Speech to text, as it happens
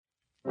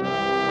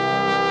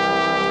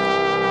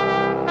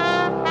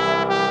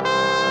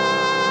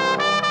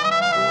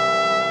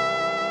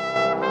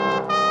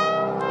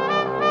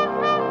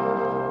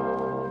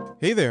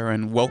Hey there,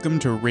 and welcome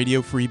to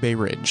Radio Free Bay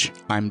Ridge.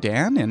 I'm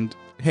Dan, and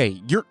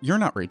hey, you're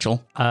not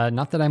Rachel.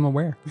 Not that I'm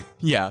aware.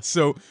 Yeah,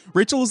 so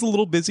Rachel is a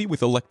little busy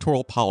with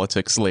electoral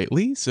politics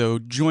lately, so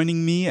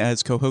joining me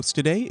as co-host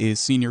today is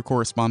senior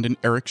correspondent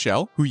Eric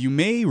Schell, who you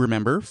may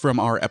remember from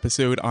our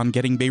episode on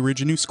getting Bay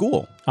Ridge a new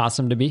school.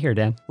 Awesome to be here,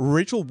 Dan.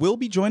 Rachel will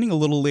be joining a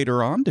little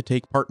later on to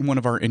take part in one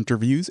of our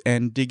interviews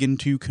and dig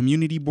into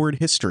community board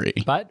history.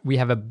 But we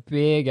have a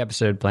big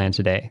episode planned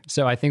today,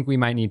 so I think we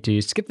might need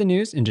to skip the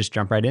news and just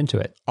jump right into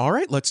it. All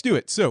right, let's do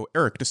it. So,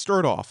 Eric, to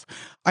start off,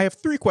 I have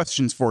 3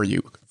 questions for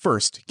you.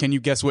 First, can you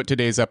guess what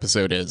today's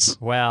episode is?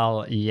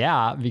 Well,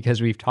 yeah,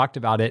 because we've talked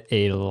about it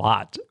a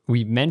lot.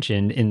 We've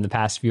mentioned in the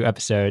past few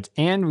episodes,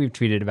 and we've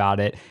tweeted about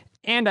it,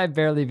 and I've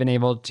barely been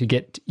able to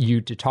get you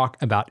to talk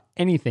about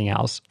anything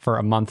else for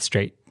a month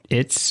straight.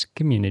 It's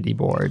community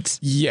boards.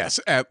 Yes,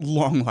 at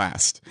long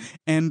last.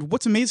 And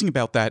what's amazing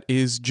about that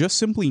is just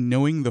simply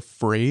knowing the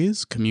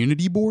phrase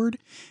community board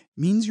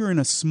means you're in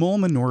a small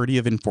minority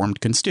of informed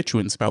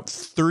constituents. About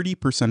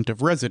 30%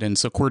 of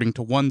residents, according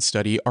to one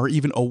study, are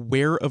even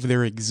aware of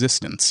their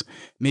existence.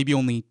 Maybe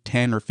only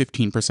 10 or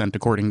 15%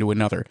 according to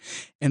another.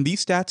 And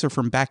these stats are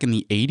from back in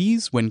the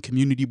 80s when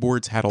community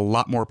boards had a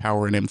lot more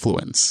power and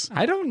influence.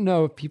 I don't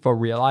know if people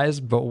realize,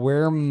 but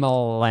we're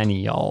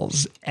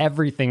millennials.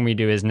 Everything we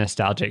do is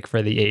nostalgic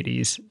for the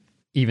 80s,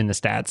 even the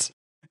stats.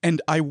 And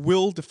I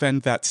will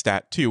defend that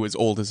stat too, as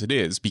old as it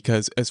is,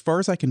 because as far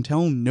as I can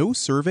tell, no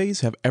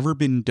surveys have ever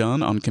been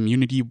done on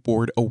community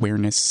board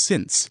awareness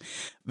since.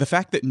 The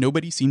fact that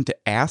nobody seemed to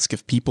ask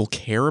if people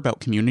care about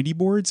community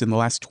boards in the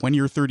last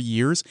 20 or 30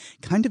 years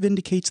kind of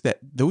indicates that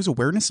those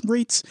awareness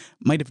rates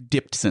might have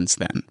dipped since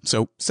then.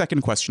 So,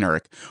 second question,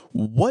 Eric.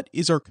 What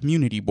is our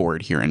community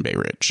board here in Bay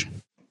Ridge?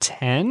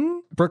 10?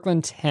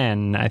 Brooklyn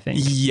 10, I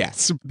think.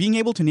 Yes. Being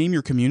able to name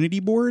your community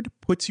board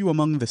puts you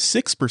among the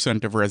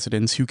 6% of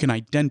residents who can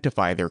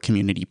identify their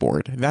community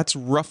board. That's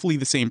roughly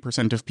the same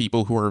percent of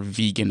people who are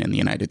vegan in the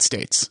United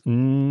States.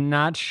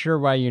 Not sure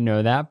why you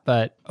know that,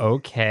 but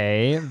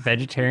okay.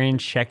 Vegetarian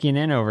checking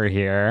in over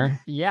here.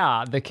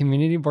 Yeah, the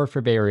community board for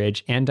Bay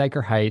Ridge and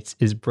Dyker Heights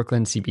is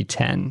Brooklyn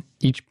CB10.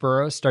 Each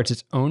borough starts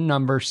its own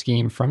number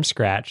scheme from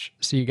scratch,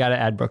 so you got to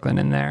add Brooklyn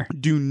in there.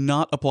 Do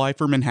not apply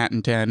for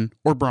Manhattan 10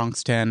 or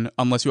Bronx 10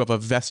 unless you have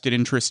a vested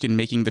interest in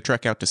making the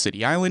trek out to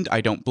City Island. I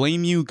don't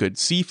blame you. Good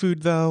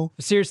seafood, though.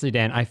 Seriously,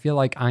 Dan, I feel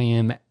like I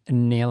am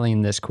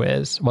nailing this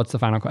quiz. What's the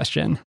final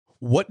question?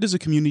 What does a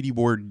community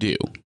board do?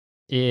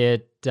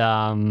 It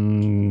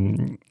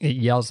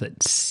yells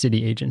at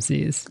city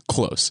agencies.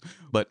 Close.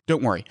 But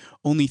don't worry,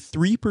 only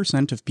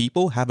 3% of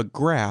people have a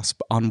grasp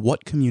on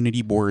what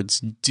community boards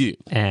do.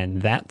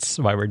 And that's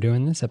why we're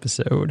doing this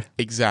episode.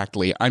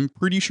 Exactly. I'm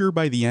pretty sure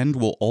by the end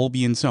we'll all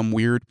be in some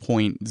weird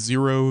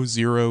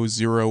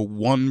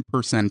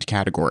 0.0001%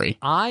 category.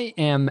 I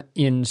am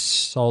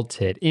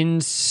insulted,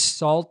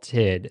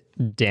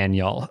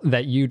 Daniel,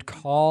 that you'd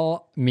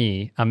call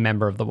me a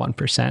member of the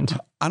 1%.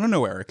 I don't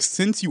know, Eric.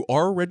 Since you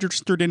are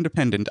registered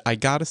independent, I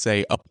gotta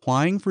say,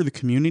 applying for the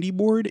community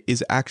board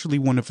is actually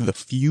one of the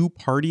few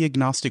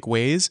party-agnostic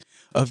ways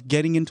of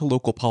getting into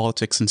local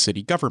politics and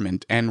city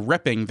government and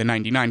repping the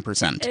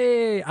 99%.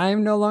 Hey,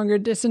 I'm no longer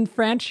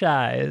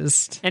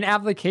disenfranchised. And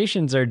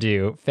applications are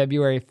due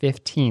February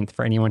 15th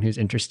for anyone who's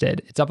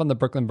interested. It's up on the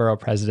Brooklyn Borough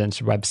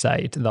President's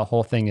website. The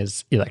whole thing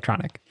is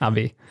electronic.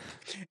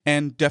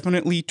 And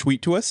definitely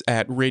tweet to us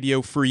at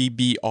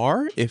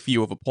RadioFreeBR if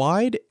you have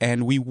applied,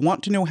 and we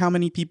want to know how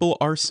many people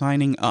are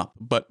signing up.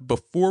 But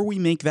before we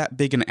make that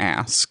big an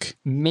ask,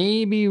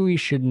 maybe we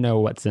should know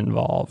what's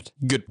involved.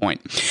 Good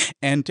point.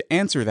 And to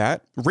answer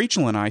that,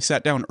 Rachel and I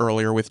sat down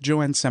earlier with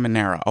Joanne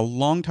Seminara, a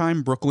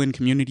longtime Brooklyn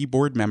Community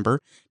Board member,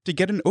 to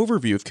get an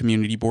overview of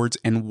community boards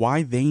and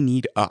why they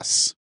need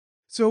us.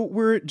 So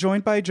we're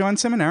joined by Joanne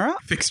Seminara,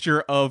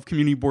 fixture of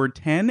Community Board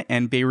 10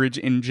 and Bay Ridge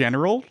in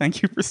general.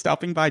 Thank you for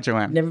stopping by,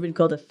 Joanne. Never been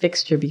called a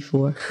fixture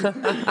before.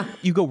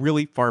 You go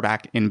really far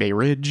back in Bay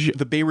Ridge.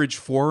 The Bay Ridge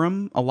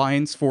Forum,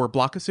 Alliance for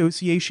Block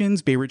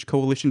Associations, Bay Ridge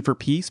Coalition for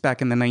Peace back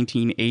in the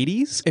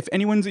 1980s. If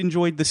anyone's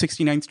enjoyed the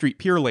 69th Street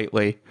Pier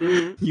lately,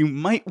 you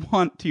might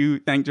want to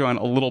thank Joanne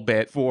a little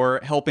bit for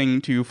helping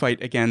to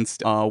fight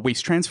against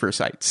waste transfer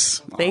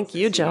sites. Thank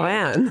you,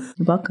 Joanne.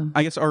 You're welcome.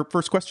 I guess our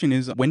first question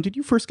is, when did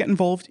you first get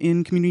involved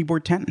in Community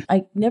Board 10?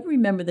 I never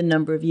remember the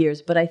number of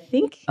years, but I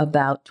think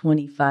about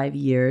 25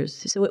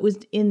 years. So it was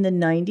in the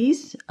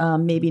 90s,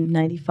 maybe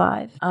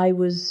 95. I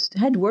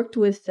had worked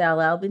with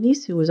Sal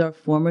Albanese, who was our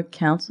former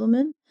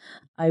councilman.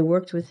 I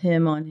worked with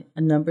him on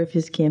a number of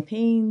his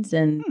campaigns,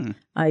 and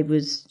I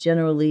was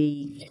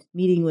generally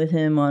meeting with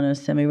him on a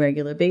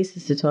semi-regular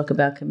basis to talk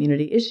about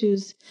community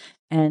issues.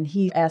 And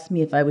he asked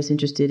me if I was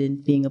interested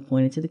in being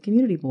appointed to the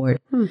community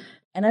board.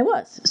 And I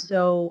was.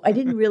 So I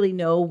didn't really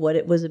know what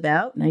it was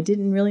about, and I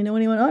didn't really know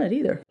anyone on it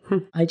either.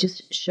 I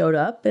just showed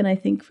up, and I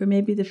think for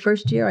maybe the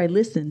first year I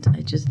listened.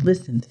 I just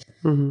listened,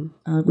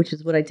 which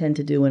is what I tend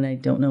to do when I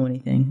don't know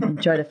anything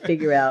and try to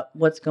figure out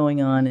what's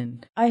going on.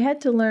 And I had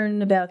to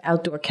learn about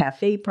outdoor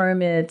cafe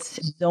permits,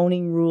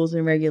 zoning rules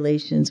and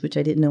regulations, which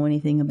I didn't know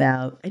anything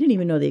about. I didn't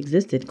even know they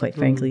existed, quite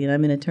frankly, and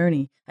I'm an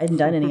attorney. I hadn't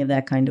done any of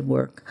that kind of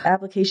work.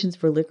 Applications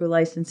for liquor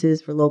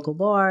licenses for local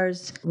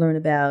bars, learn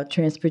about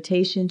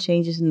transportation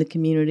changes in the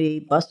community,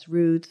 bus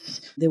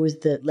routes. There was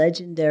the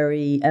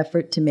legendary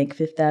effort to make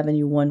Fifth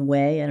Avenue one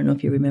way. I don't know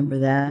if you remember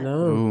that.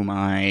 No. Oh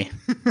my.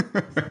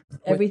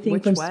 Everything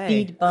Which from way?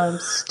 speed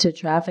bumps to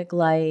traffic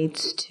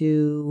lights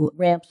to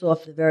ramps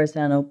off the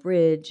Verrazano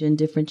Bridge and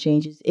different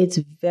changes. It's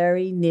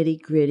very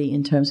nitty gritty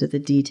in terms of the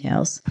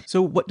details.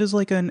 So what does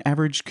like an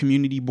average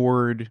community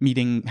board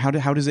meeting, how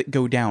does it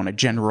go down, a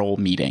general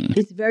meeting?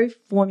 It's very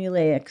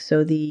formulaic.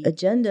 So the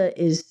agenda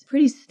is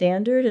pretty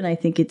standard, and I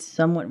think it's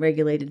somewhat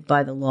regulated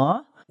by the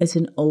law. It's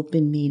an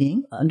open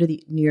meeting under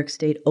the New York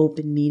State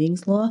Open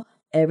Meetings Law.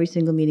 Every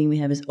single meeting we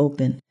have is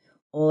open.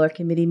 All our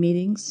committee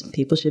meetings,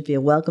 people should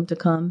feel welcome to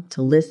come,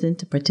 to listen,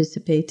 to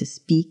participate, to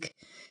speak.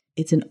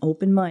 It's an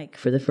open mic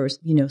for the first,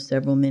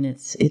 several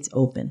minutes. It's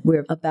open.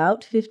 We're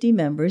about 50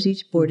 members.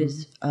 Each board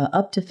is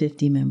up to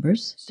 50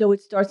 members. So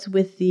it starts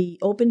with the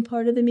open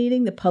part of the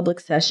meeting, the public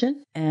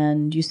session,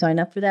 and you sign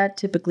up for that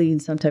typically in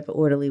some type of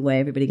orderly way.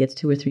 Everybody gets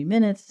 2 or 3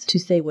 minutes to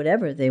say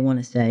whatever they want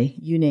to say.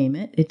 You name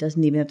it. It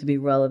doesn't even have to be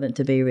relevant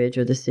to Bay Ridge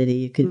or the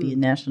city. It could be a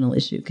national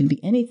issue. It could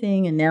be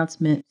anything,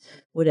 announcement,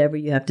 whatever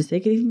you have to say. It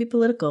could even be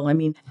political.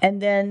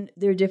 And then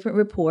there are different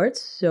reports.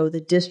 So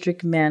the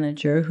district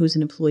manager, who's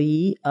an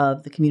employee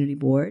of the community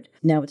board,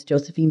 now it's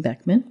Josephine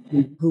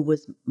Beckman, who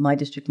was my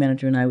district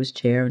manager and I was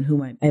chair, and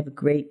whom I have a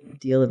great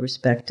deal of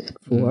respect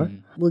for.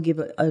 We'll give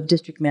a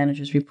district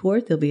manager's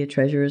report. There'll be a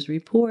treasurer's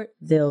report.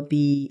 There'll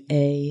be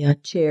a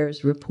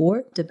chair's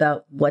report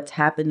about what's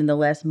happened in the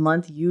last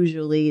month,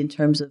 usually in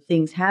terms of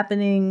things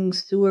happening,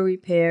 sewer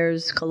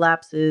repairs,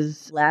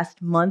 collapses. Last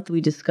month,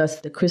 we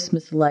discussed the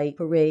Christmas light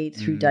parade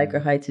through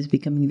Dyker Heights is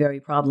becoming very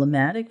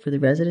problematic for the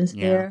residents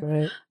there.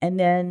 Right. And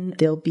then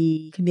there'll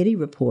be committee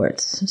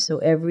reports. So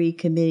every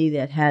committee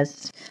that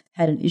has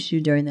had an issue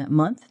during that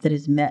month that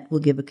is met will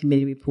give a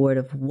committee report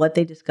of what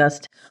they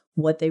discussed,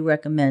 what they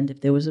recommend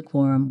if there was a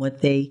quorum,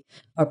 what they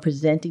are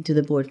presenting to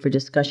the board for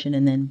discussion,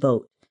 and then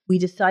vote. We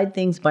decide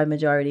things by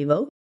majority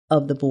vote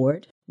of the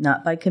board,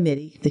 not by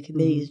committee. The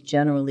committee is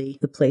generally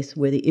the place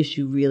where the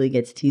issue really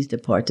gets teased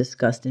apart,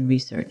 discussed, and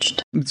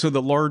researched. So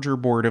the larger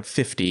board of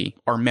 50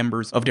 are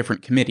members of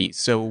different committees.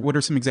 So what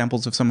are some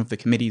examples of some of the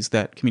committees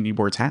that community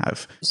boards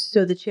have?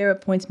 So the chair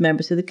appoints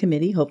members of the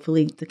committee,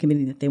 hopefully the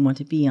committee that they want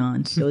to be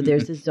on. So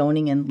there's the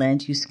zoning and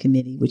land use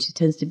committee, which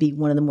tends to be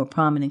one of the more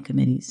prominent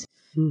committees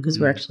because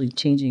we're actually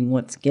changing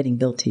what's getting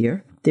built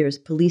here. There's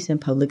police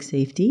and public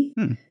safety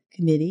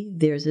committee.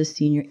 There's a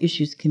senior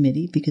issues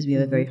committee because we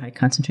have a very high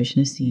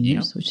concentration of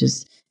seniors, which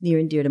is near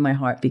and dear to my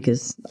heart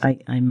because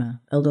I'm an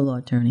elder law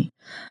attorney.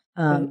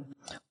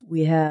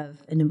 We have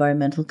an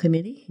environmental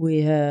committee.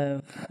 We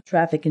have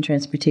traffic and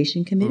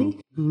transportation committee.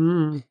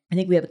 I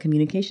think we have a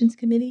communications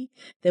committee.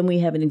 Then we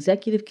have an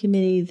executive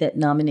committee that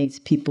nominates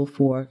people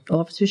for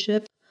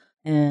officership.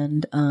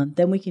 And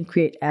then we can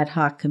create ad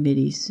hoc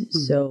committees.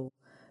 So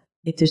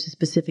if there's a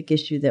specific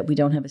issue that we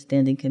don't have a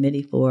standing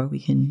committee for, we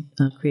can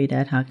create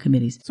ad hoc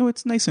committees. So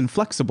it's nice and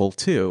flexible,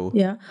 too.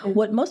 Yeah.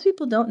 What most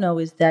people don't know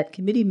is that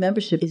committee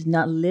membership is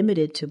not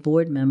limited to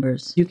board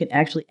members. You can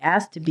actually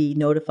ask to be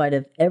notified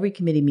of every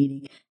committee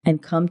meeting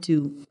and come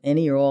to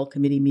any or all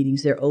committee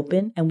meetings. They're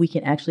open, and we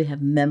can actually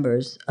have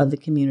members of the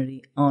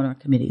community on our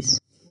committees.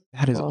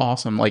 That is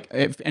awesome. Like,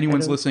 if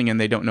anyone's listening and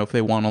they don't know if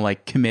they want to,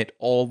 like, commit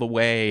all the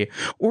way,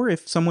 or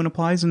if someone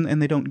applies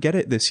and they don't get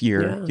it this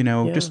year,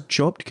 just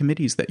show up to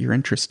committees that you're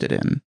interested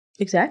in.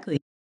 Exactly.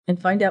 And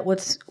find out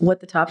what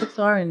the topics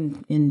are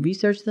and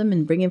research them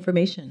and bring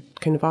information.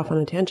 Kind of off on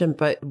a tangent,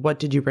 but what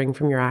did you bring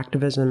from your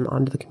activism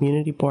onto the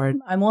community board?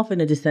 I'm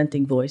often a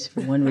dissenting voice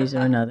for one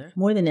reason or another.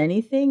 More than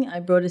anything, I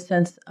brought a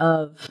sense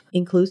of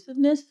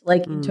inclusiveness,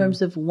 like in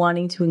terms of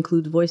wanting to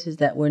include voices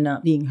that were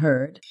not being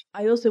heard.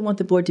 I also want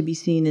the board to be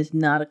seen as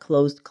not a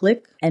closed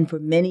clique. And for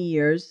many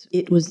years,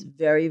 it was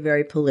very,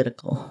 very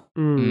political.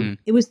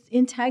 It was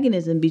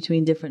antagonism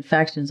between different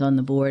factions on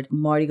the board.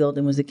 Marty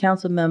Golden was a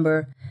council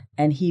member,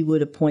 and he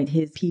would appoint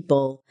his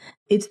people.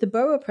 It's the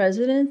borough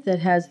president that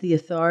has the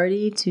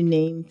authority to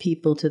name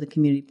people to the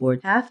community board.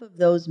 Half of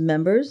those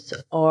members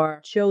are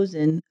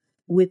chosen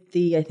with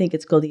I think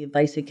it's called the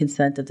advice and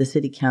consent of the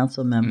city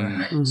council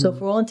member. So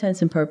for all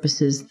intents and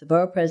purposes, the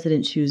borough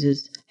president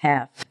chooses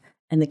half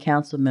and the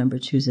council member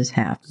chooses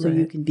half. So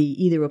you can be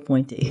either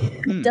appointee.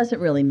 It doesn't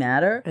really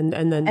matter. And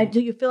then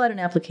You fill out an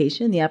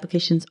application. The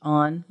application's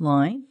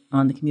online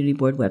on the community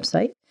board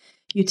website.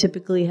 You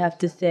typically have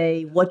to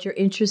say what your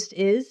interest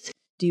is.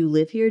 Do you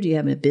live here? Do you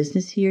have a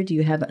business here? Do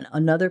you have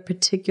another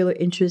particular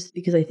interest?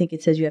 Because I think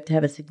it says you have to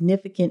have a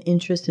significant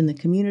interest in the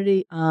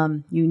community.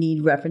 You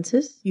need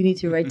references. You need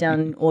to write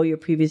down all your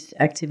previous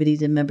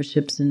activities and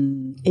memberships.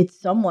 And it's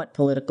somewhat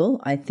political,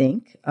 I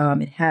think.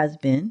 It has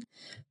been.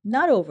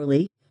 Not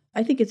overly.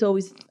 I think it's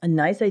always a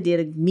nice idea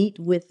to meet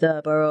with the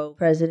borough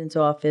president's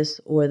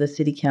office or the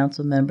city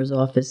council member's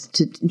office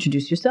to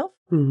introduce yourself.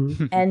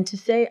 And to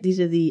say, these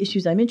are the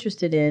issues I'm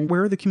interested in.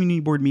 Where are the community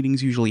board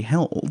meetings usually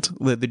held?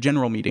 The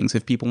general meetings,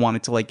 if people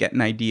wanted to get an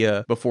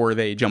idea before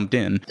they jumped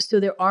in. So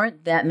there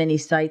aren't that many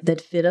sites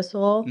that fit us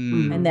all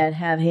and that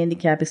have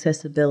handicap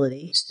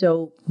accessibility.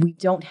 So we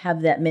don't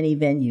have that many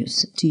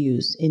venues to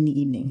use in the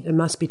evening. It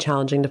must be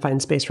challenging to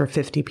find space for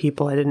 50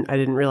 people. I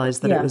didn't realize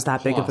that it was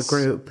that big of a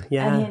group.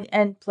 Yeah.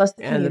 And plus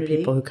the And community. the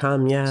people who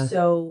come, yeah.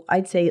 So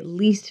I'd say at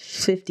least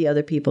 50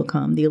 other people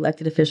come. The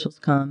elected officials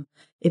come.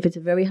 If it's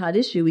a very hot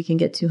issue, we can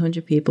get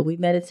 200 people. We've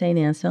met at St.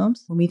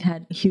 Anselm's when we've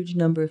had a huge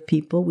number of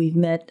people. We've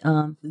met,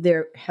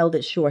 they're held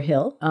at Shore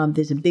Hill.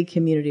 There's a big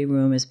community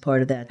room as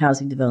part of that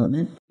housing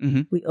development.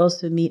 We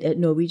also meet at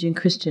Norwegian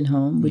Christian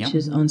Home, which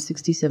is on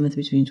 67th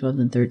between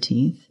 12th and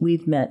 13th.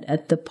 We've met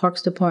at the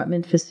Parks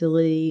Department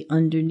facility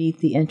underneath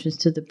the entrance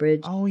to the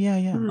bridge. Oh,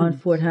 yeah. On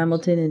Fort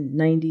Hamilton and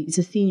 90. It's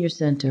a senior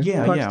center.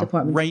 Parks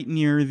Department. Right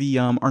near the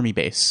Army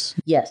base.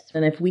 Yes.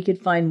 And if we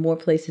could find more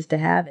places to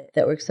have it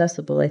that were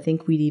accessible, I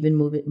think we'd even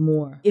move it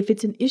more. If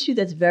it's an issue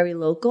that's very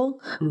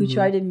local, we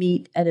try to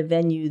meet at a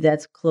venue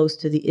that's close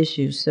to the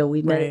issue. So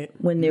we met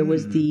when there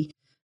was the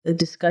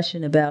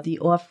discussion about the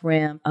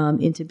off-ramp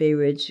into Bay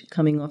Ridge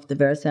coming off the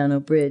Verrazano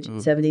Bridge,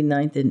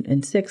 79th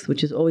and 6th,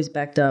 which is always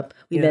backed up.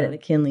 We met at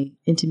McKinley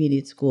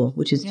Intermediate School,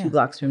 which is 2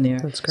 blocks from there.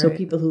 That's great. So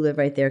people who live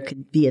right there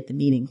could be at the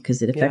meeting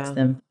because it affects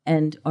them.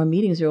 And our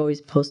meetings are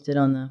always posted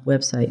on the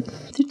website.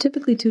 They're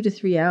typically 2 to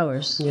 3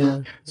 hours.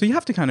 Yeah. So you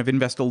have to kind of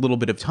invest a little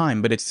bit of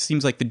time, but it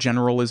seems like the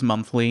general is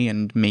monthly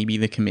and maybe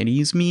the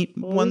committees meet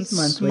once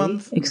monthly, a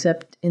month.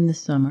 Except in the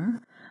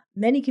summer.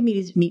 Many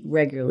committees meet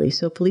regularly.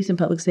 So police and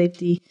public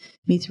safety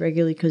meets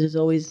regularly because there's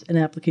always an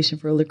application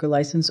for a liquor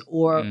license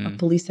or a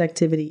police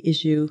activity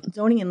issue.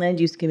 Zoning and land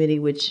use committee,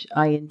 which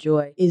I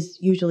enjoy, is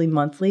usually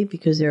monthly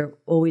because there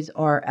always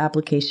are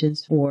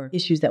applications for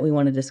issues that we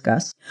want to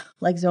discuss.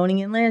 Like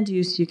zoning and land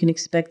use, you can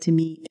expect to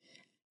meet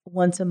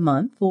once a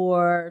month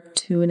for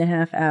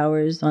 2.5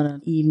 hours on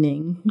an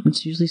evening,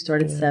 which usually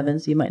start at 7,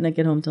 so you might not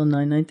get home till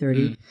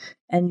 9:30.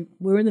 And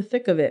we're in the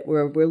thick of it.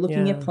 We're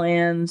looking at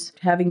plans,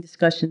 having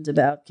discussions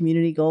about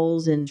community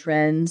goals and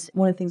trends.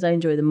 One of the things I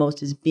enjoy the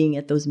most is being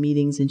at those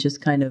meetings and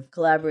just kind of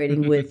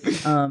collaborating with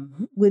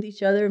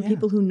each other and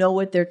people who know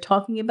what they're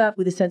talking about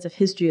with a sense of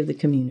history of the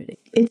community.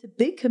 It's a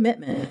big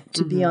commitment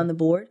to be on the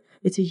board.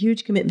 It's a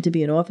huge commitment to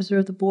be an officer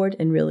of the board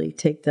and really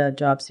take the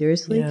job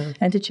seriously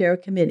and to chair a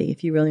committee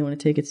if you really want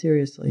to take it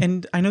seriously.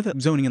 And I know that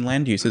zoning and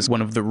land use is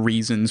one of the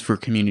reasons for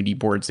community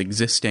boards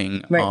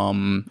existing. Right.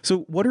 So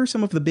what are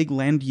some of the big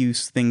land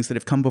use things that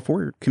have come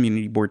before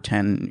Community Board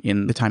 10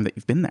 in the time that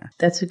you've been there?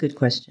 That's a good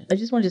question. I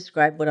just want to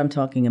describe what I'm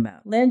talking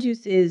about. Land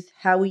use is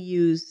how we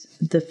use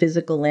the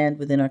physical land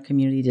within our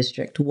community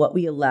district, what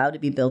we allow to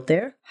be built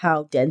there,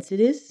 how dense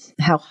it is,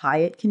 how high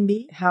it can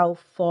be, how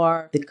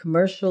far the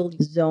commercial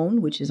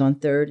zone, which is on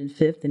 3rd and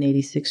 5th and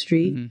 86th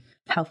Street,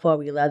 how far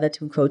we allow that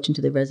to encroach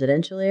into the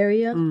residential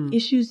area.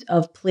 Issues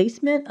of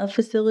placement of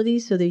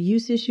facilities. So they're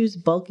use issues,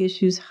 bulk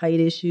issues,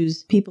 height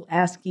issues, people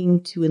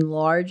asking to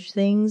enlarge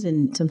things.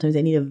 And sometimes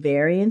they need a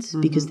variance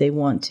because they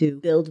want to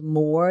build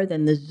more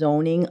than the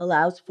zoning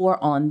allows for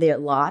on their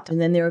lot. And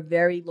then there are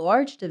very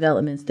large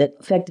developments that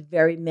affect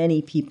very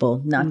many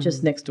people, not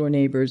just next door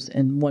neighbors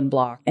and one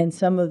block. And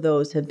some of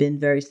those have been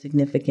very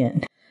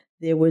significant.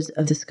 There was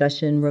a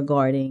discussion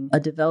regarding a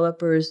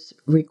developer's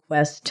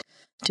request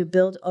to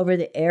build over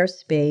the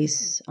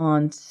airspace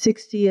on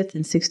 60th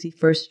and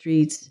 61st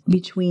Streets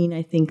between,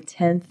 I think,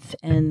 10th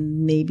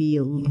and maybe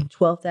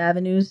 12th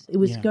Avenues. It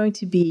was going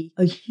to be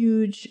a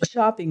huge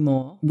shopping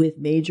mall with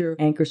major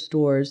anchor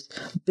stores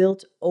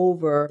built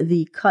over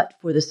the cut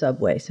for the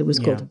subway. So it was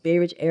called Bay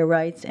Ridge Air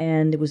Rights,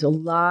 and there was a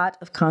lot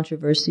of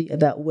controversy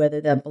about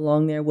whether that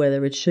belonged there,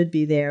 whether it should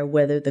be there,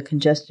 whether the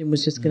congestion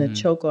was just going to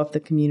choke off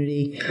the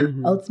community.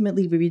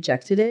 Ultimately, we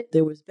rejected it.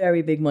 There was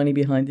very big money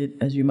behind it,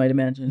 as you might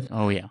imagine.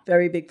 Oh, yeah.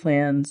 Very big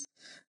plans.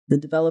 The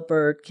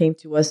developer came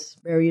to us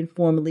very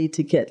informally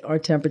to get our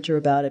temperature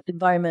about it.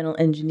 Environmental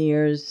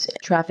engineers,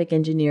 traffic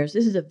engineers.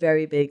 This is a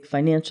very big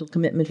financial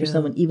commitment for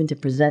someone even to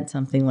present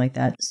something like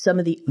that. Some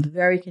of the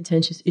very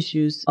contentious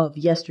issues of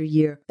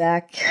yesteryear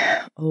back,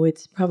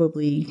 it's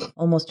probably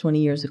almost 20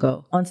 years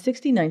ago. On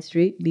 69th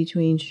Street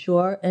between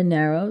Shore and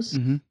Narrows,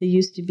 there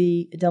used to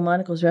be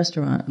Delmonico's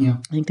restaurant. I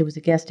think there was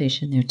a gas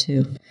station there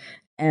too.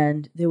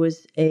 And there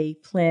was a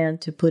plan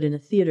to put in a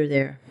theater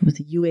there with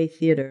the UA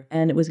Theater,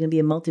 and it was going to be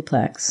a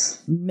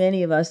multiplex.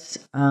 Many of us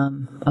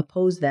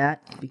opposed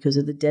that because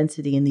of the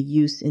density and the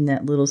use in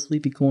that little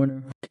sleepy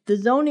corner. The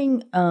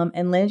zoning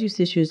and land use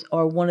issues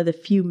are one of the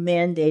few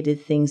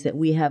mandated things that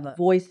we have a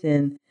voice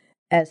in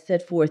as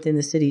set forth in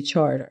the city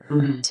charter.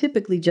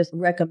 Typically just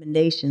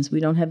recommendations. We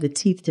don't have the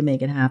teeth to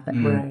make it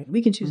happen. Right.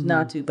 We can choose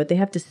not to, but they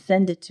have to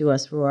send it to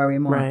us for our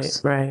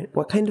remarks. Right.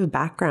 What kind of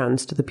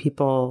backgrounds do the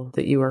people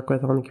that you work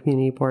with on the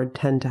community board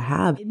tend to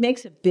have? It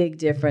makes a big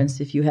difference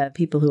if you have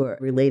people who are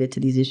related to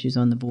these issues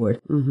on the board.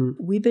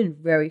 We've been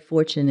very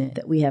fortunate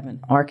that we have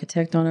an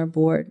architect on our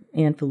board,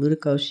 Ann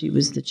Falutico. She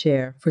was the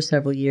chair for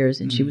several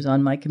years, and she was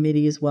on my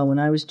committee as well when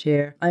I was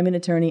chair. I'm an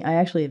attorney. I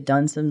actually have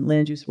done some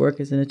land use work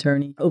as an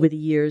attorney over the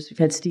years. We've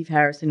had Steve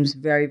Harrison, who's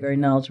very, very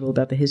knowledgeable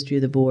about the history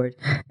of the board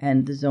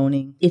and the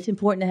zoning. It's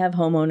important to have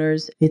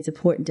homeowners. It's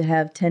important to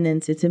have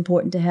tenants. It's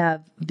important to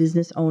have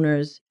business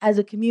owners. As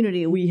a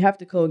community, we have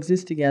to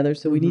coexist together,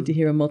 so we need to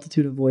hear a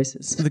multitude of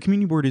voices. The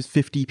community board is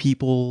 50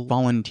 people,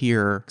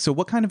 volunteer. So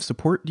what kind of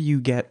support do you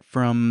get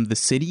from the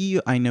city?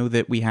 I know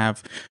that we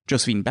have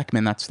Josephine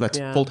Beckman, that's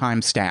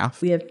full-time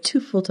staff. We have 2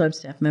 full-time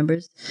staff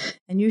members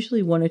and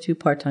usually 1 or 2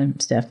 part-time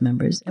staff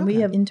members. And we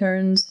have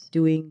interns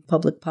doing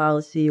public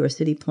policy or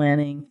city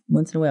planning.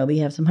 Once in a while, we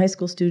have some high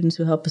school students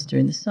who help us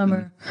during the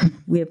summer.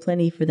 We have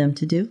plenty for them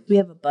to do. We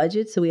have a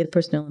budget, so we have a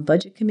personnel and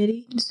budget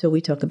committee. So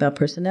we talk about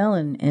personnel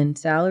and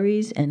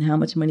salaries and how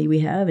much money we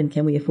have and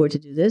can we afford to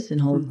do this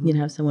and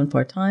have someone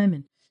part-time.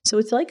 And so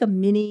it's like a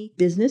mini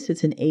business.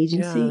 It's an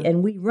agency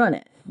and we run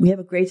it. We have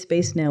a great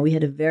space now. We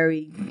had a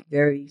very,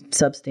 very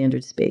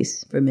substandard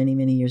space for many,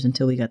 many years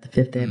until we got the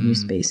Fifth Avenue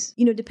space.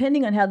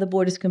 Depending on how the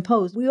board is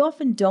composed, we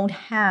often don't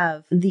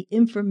have the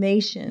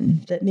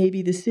information that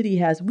maybe the city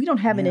has. We don't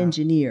have an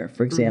engineer,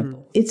 for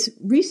example. It's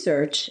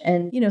research.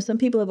 And, some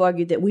people have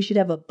argued that we should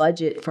have a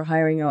budget for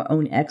hiring our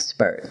own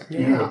expert.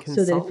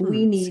 So that if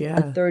we need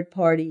a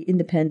third-party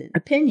independent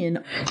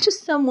opinion,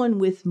 just someone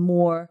with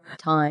more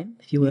time,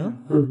 if you will,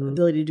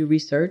 ability to do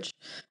research.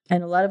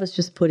 And a lot of us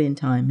just put in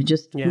time. We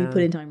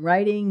put in time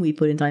writing. We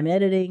put in time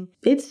editing.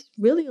 It's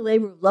really a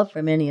labor of love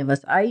for many of us.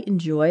 I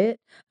enjoy it.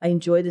 I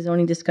enjoy the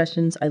zoning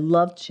discussions. I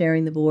loved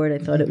chairing the board. I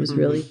thought it was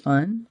really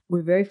fun.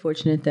 We're very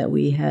fortunate that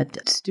we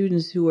had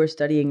students who were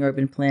studying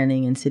urban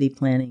planning and city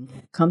planning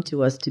come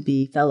to us to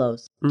be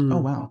fellows. Oh,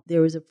 wow.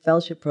 There was a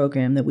fellowship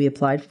program that we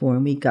applied for,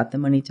 and we got the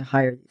money to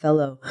hire a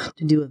fellow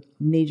to do a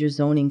major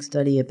zoning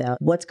study about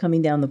what's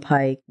coming down the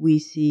pike. We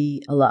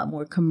see a lot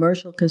more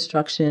commercial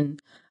construction,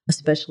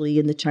 especially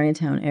in the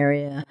Chinatown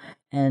area.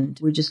 And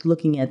we're just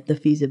looking at the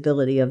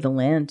feasibility of the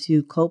land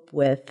to cope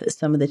with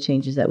some of the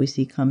changes that we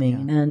see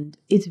coming. And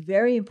it's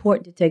very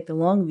important to take the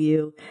long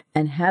view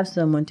and have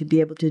someone to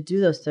be able to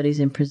do those studies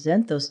and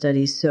present those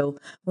studies. So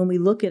when we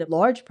look at a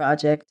large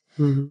project,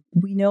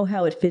 we know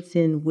how it fits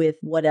in with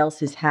what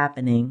else is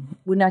happening.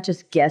 We're not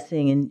just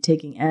guessing and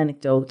taking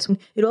anecdotes.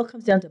 It all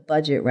comes down to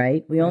budget,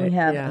 right? We only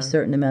have a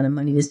certain amount of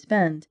money to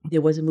spend.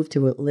 There was a move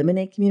to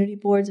eliminate community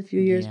boards a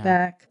few years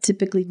back.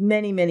 Typically,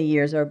 many, many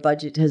years, our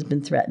budget has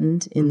been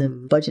threatened in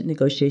the budget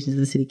negotiations of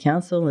the city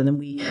council, and then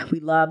we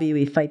lobby,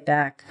 we fight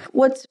back.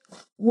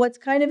 What's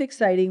kind of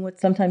exciting, what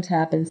sometimes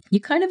happens, you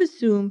kind of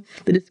assume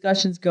the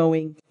discussion's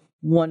going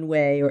one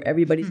way or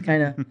everybody's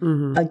kind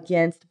of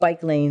against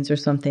bike lanes or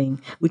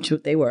something, which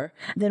they were.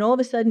 Then all of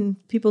a sudden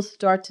people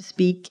start to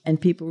speak and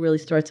people really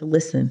start to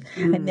listen.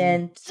 And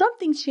then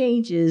something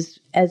changes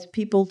as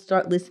people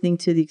start listening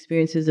to the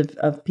experiences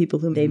of people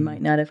whom they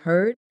might not have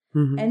heard.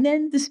 And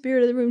then the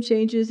spirit of the room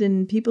changes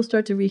and people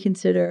start to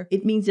reconsider.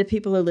 It means that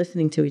people are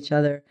listening to each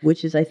other,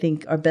 which is, I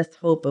think, our best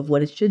hope of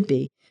what it should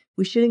be.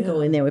 We shouldn't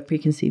go in there with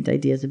preconceived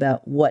ideas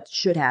about what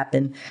should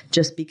happen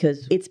just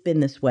because it's been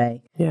this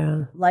way.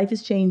 Life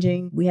is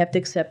changing. We have to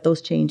accept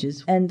those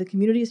changes. And the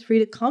community is free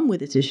to come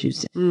with its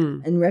issues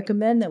and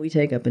recommend that we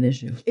take up an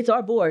issue. It's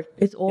our board.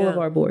 It's all of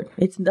our board.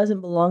 It doesn't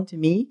belong to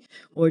me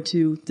or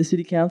to the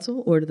city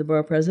council or to the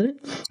borough president.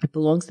 It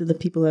belongs to the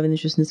people who have an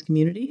interest in this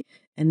community,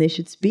 and they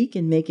should speak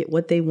and make it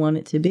what they want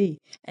it to be.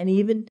 And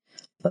even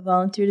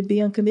volunteer to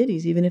be on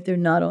committees, even if they're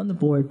not on the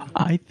board.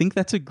 I think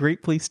that's a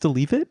great place to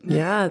leave it.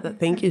 Yeah,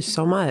 thank you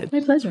so much.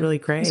 My pleasure. It's really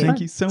great. Thank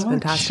you so much. It's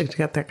fantastic to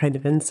get that kind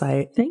of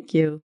insight. Thank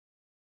you.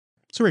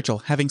 So Rachel,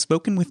 having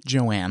spoken with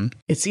Joanne,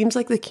 it seems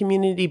like the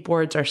community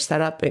boards are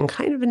set up in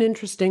kind of an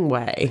interesting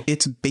way.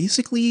 It's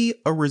basically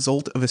a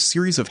result of a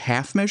series of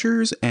half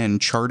measures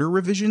and charter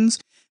revisions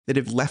that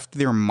have left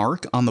their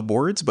mark on the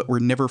boards but were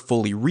never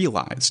fully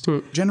realized.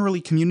 Generally,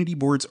 community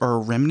boards are a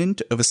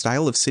remnant of a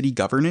style of city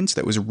governance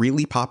that was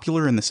really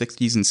popular in the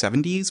 60s and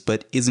 70s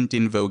but isn't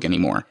in vogue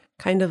anymore.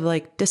 Kind of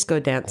like disco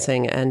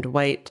dancing and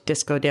white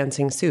disco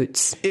dancing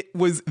suits. It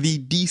was the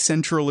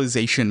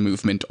decentralization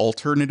movement,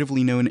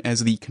 alternatively known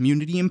as the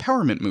community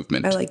empowerment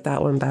movement. I like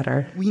that one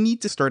better. We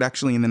need to start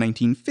actually in the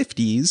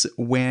 1950s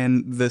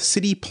when the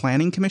City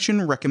Planning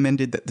Commission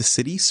recommended that the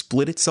city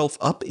split itself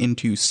up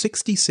into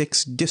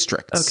 66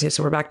 districts. Okay,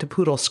 so we're back to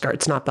poodle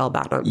skirts, not bell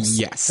bottoms.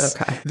 Yes.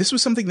 Okay. This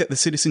was something that the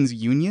Citizens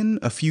Union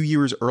a few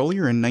years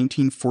earlier in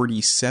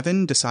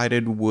 1947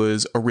 decided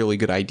was a really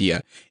good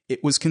idea.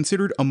 It was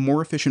considered a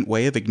more efficient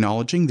way of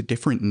acknowledging the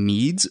different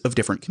needs of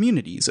different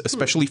communities,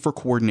 especially for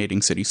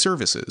coordinating city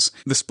services.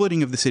 The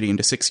splitting of the city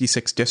into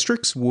 66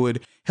 districts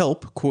would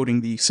help,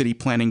 quoting the City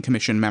Planning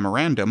Commission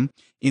memorandum,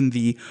 in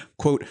the,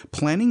 quote,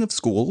 planning of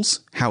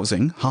schools,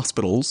 housing,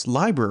 hospitals,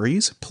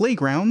 libraries,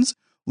 playgrounds,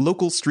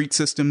 local street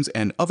systems,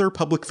 and other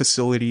public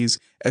facilities,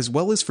 as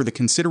well as for the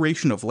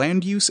consideration of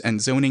land use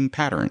and zoning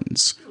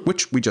patterns,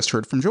 which we just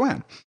heard from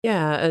Joanne.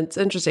 Yeah, it's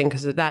interesting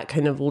because that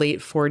kind of late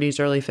 40s,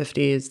 early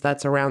 50s,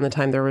 that's around the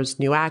time there was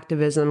new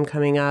activism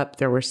coming up.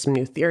 There were some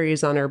new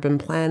theories on urban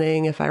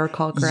planning, if I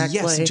recall correctly.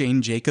 Yes,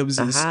 Jane Jacobs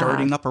is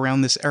starting up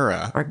around this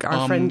era.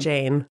 Our friend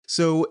Jane.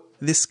 So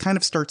this kind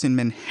of starts in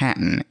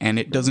Manhattan, and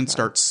it doesn't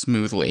start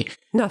smoothly.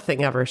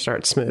 Nothing ever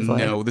starts smoothly.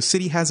 No, the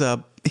city has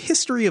a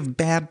history of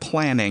bad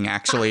planning,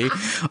 actually.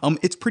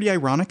 It's pretty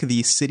ironic.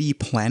 The City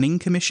Planning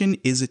Commission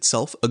is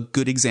itself a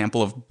good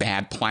example of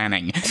bad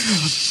planning.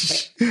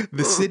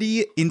 The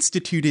city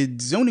instituted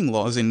zoning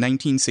laws in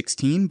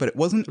 1916, but it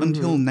wasn't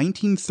until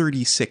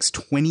 1936,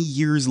 20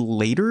 years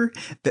later,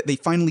 that they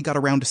finally got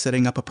around to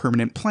setting up a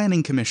permanent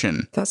planning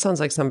commission. That sounds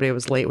like somebody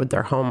was late with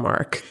their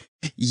homework.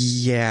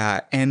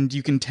 Yeah, and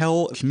you can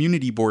tell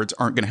community boards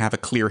aren't going to have a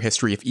clear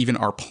history if even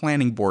our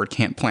planning board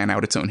can't plan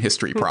out its own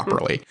history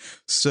properly.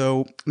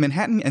 So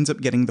Manhattan ends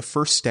up getting the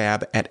first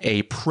stab at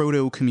a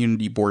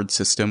proto-community board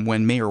system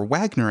when Mayor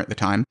Wagner at the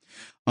time,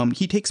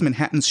 he takes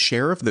Manhattan's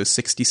share of those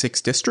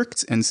 66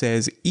 districts and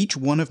says each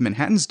one of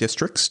Manhattan's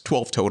districts,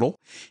 12 total,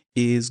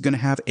 is going to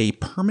have a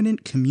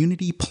permanent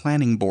community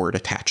planning board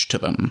attached to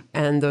them.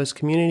 And those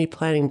community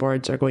planning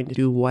boards are going to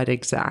do what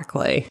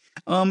exactly?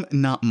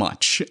 Not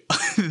much.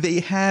 They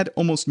had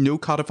almost no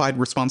codified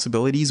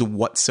responsibilities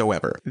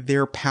whatsoever.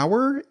 Their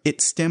power, it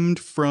stemmed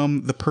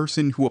from the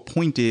person who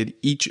appointed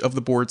each of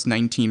the board's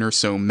 19 or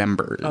so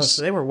members. Oh,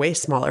 so they were way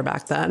smaller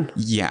back then.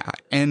 Yeah,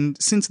 and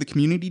since the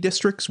community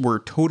districts were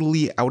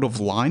totally out of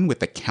line with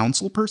the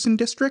councilperson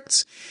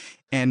districts,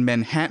 and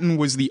Manhattan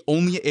was the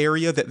only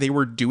area that they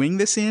were doing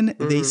this in,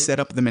 they set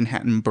up the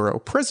Manhattan Borough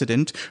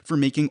President for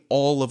making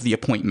all of the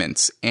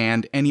appointments,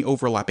 and any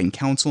overlapping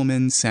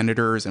councilmen,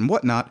 senators, and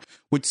whatnot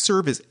would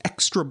serve as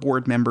extra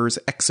board members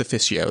ex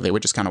officio. They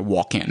would just kind of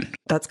walk in.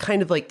 That's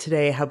kind of like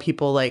today how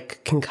people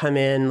like can come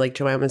in, like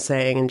Joanne was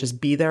saying, and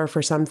just be there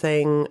for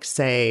something.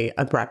 Say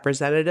a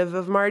representative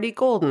of Marty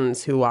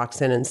Golden's who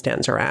walks in and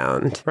stands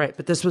around. Right.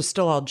 But this was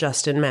still all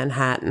just in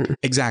Manhattan.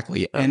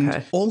 Exactly. Okay.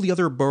 And all the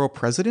other borough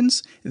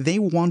presidents, they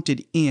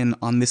wanted in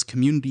on this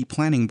community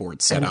planning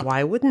board setup. And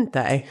why wouldn't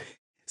they?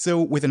 So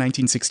with a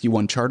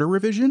 1961 charter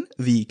revision,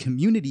 the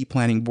community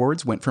planning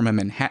boards went from a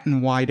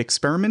Manhattan-wide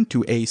experiment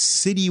to a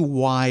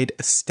city-wide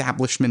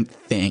establishment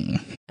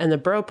thing. And the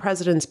borough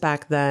presidents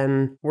back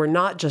then were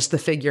not just the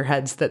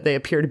figureheads that they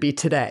appear to be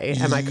today.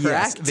 Am I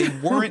correct? Yes, they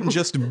weren't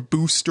just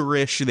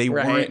boosterish. They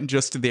weren't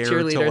just there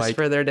cheerleaders to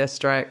for their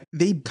district.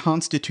 They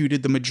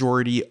constituted the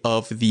majority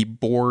of the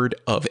Board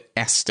of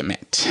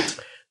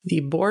Estimate.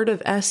 The Board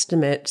of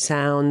Estimate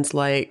sounds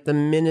like the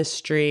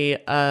Ministry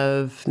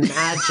of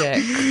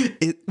Magic.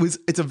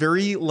 It's a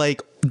very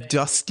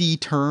dusty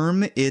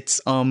term.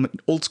 It's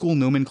old school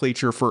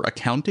nomenclature for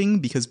accounting,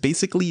 because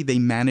basically they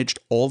managed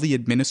all the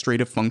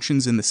administrative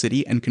functions in the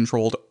city and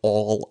controlled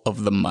all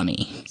of the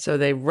money. So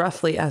they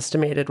roughly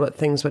estimated what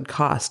things would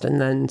cost and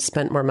then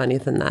spent more money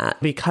than that.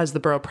 Because the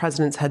borough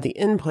presidents had the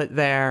input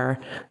there,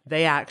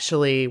 they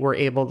actually were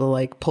able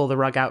to pull the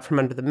rug out from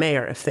under the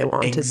mayor if they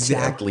wanted to.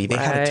 Exactly. They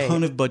had a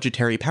ton of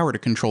budgetary power to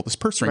control this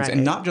purse strings.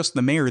 And not just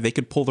the mayor, they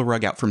could pull the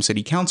rug out from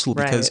city council,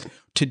 because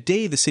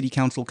today the city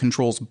council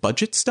controls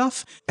budget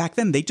stuff. Back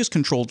then, they just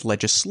controlled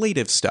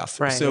legislative stuff.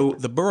 So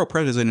the borough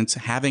presidents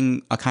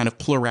having a kind of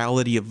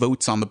plurality of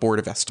votes on the Board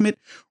of Estimate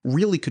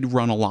really could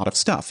run a lot of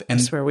stuff. And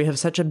I swear, we have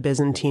such a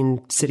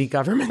Byzantine city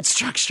government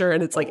structure,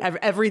 and it's like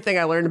everything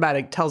I learned about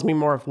it tells me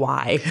more of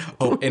why.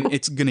 And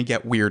it's going to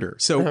get weirder.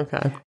 So,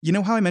 you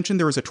know how I mentioned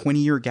there was a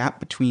 20-year gap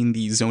between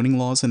the zoning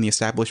laws and the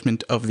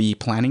establishment of the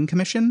Planning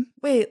Commission?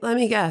 Wait, let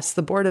me guess.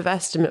 The Board of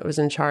Estimate was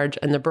in charge,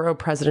 and the borough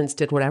presidents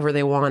did whatever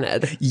they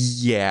wanted.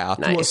 Yeah,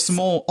 nice. Through a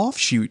small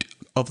offshoot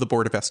of the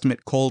Board of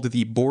Estimate called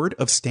the Board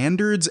of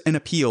Standards and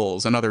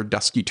Appeals, another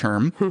dusty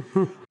term.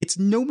 It's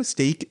no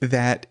mistake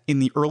that in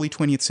the early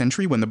 20th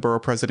century, when the borough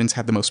presidents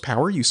had the most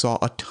power, you saw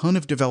a ton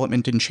of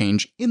development and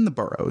change in the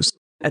boroughs.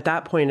 At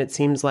that point, it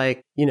seems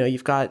like,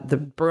 you've got the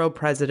borough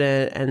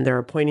president and they're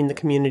appointing the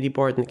community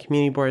board, and the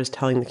community board is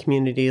telling the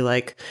community,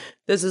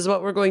 this is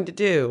what we're going to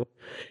do.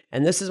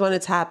 And this is when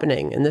it's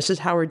happening. And this is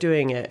how we're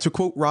doing it. To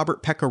quote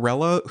Robert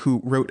Pecorella,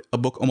 who wrote a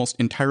book almost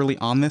entirely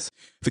on this,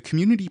 the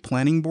community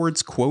planning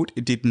boards, quote,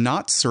 did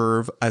not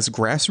serve as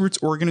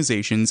grassroots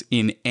organizations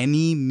in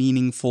any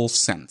meaningful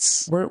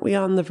sense. Weren't we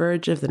on the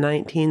verge of the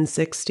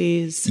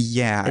 1960s?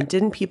 Yeah. And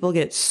didn't people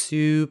get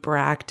super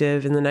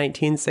active in the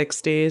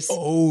 1960s?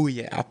 Oh,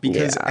 yeah.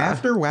 Because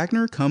after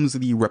Wagner comes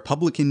the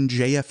Republican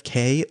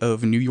JFK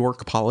of New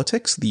York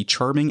politics, the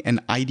charming and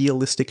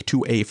idealistic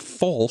to a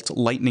fault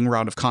lightning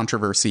rod of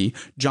controversy,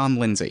 John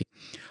Lindsay.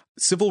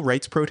 Civil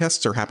rights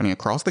protests are happening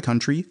across the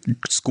country.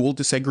 School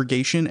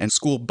desegregation and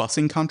school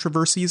busing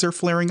controversies are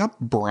flaring up.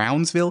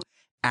 Brownsville.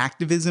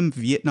 Activism,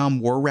 Vietnam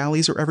War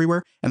rallies are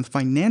everywhere, and the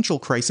financial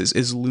crisis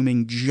is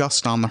looming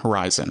just on the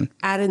horizon.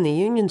 Add in the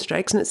union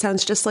strikes and it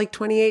sounds just like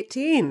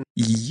 2018.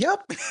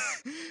 Yep.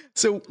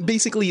 So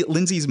basically,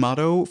 Lindsay's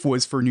motto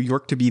was for New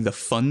York to be the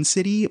fun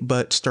city,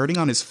 but starting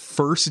on his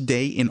first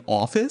day in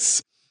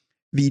office,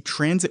 the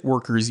transit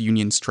workers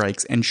union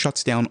strikes and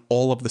shuts down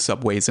all of the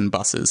subways and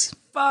buses.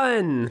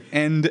 Fun.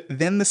 And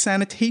then the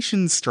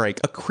sanitation strike,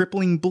 a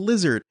crippling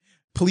blizzard.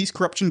 Police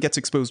corruption gets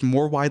exposed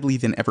more widely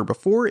than ever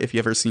before. If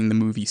you've ever seen the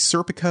movie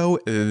Serpico,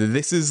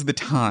 this is the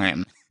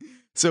time.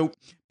 So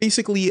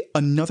basically,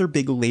 another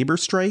big labor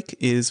strike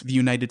is the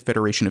United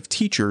Federation of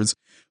Teachers,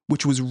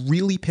 which was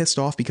really pissed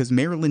off because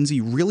Mayor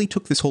Lindsay really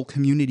took this whole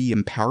community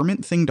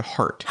empowerment thing to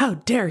heart. How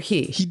dare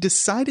he? He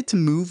decided to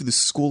move the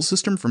school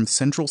system from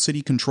central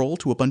city control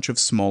to a bunch of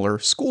smaller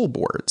school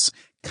boards,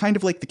 kind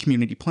of like the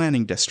community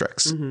planning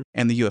districts. Mm-hmm.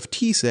 And the U of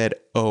T said,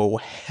 oh,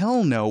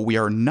 hell no, we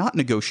are not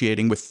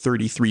negotiating with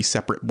 33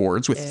 separate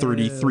boards with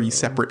 33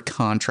 separate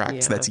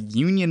contracts. Yeah. That's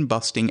union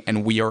busting,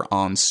 and we are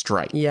on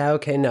strike. Yeah,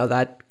 okay, no,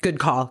 good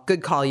call.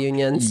 Good call,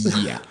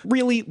 unions. Yeah.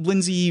 Really,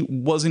 Lindsay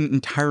wasn't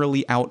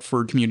entirely out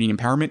for community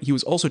empowerment. He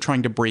was also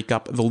trying to break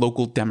up the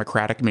local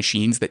democratic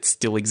machines that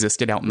still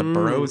existed out in the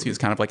boroughs. He was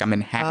kind of like a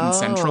Manhattan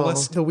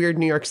centralist. The weird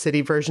New York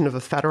City version of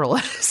a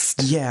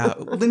federalist. Yeah.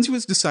 Lindsay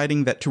was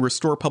deciding that to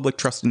restore public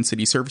trust in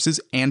city services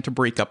and to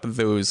break up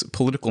those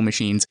political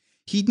machines,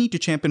 he'd need to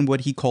champion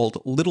what he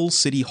called little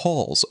city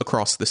halls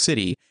across the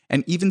city,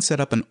 and even set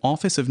up an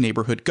Office of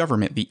Neighborhood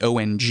Government, the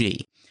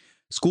ONG.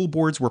 School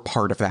boards were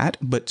part of that,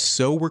 but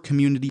so were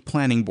community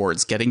planning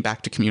boards, getting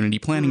back to community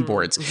planning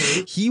boards.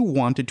 Mm-hmm. He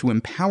wanted to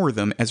empower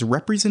them as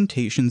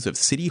representations of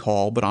City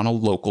Hall, but on a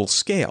local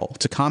scale,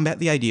 to combat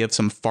the idea of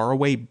some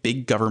faraway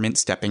big government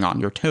stepping on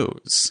your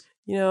toes.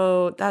 You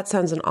know, that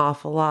sounds an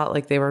awful lot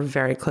like they were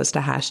very close to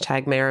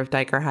hashtag Mayor of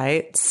Dyker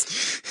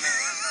Heights.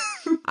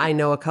 I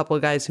know a couple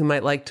of guys who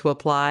might like to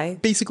apply.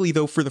 Basically,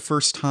 though, for the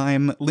first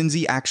time,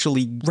 Lindsay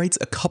actually writes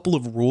a couple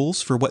of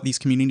rules for what these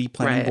community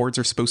planning boards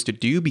are supposed to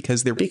do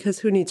because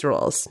who needs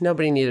rules?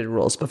 Nobody needed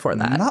rules before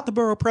that. Not the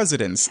borough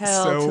presidents.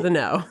 Hell to the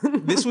no.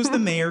 This was the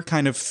mayor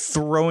kind of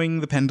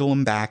throwing the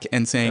pendulum back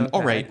and saying,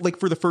 all right, like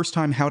for the first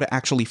time, how to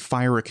actually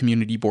fire a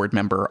community board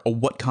member, or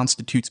what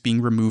constitutes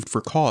being removed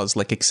for cause,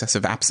 like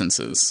excessive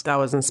absences. That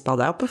wasn't spelled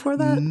out before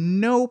that?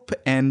 Nope.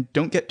 And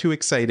don't get too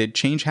excited.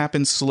 Change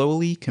happens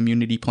slowly.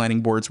 Community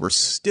planning boards were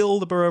still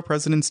the borough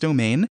president's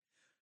domain.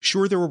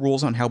 Sure, there were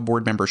rules on how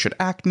board members should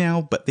act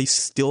now, but they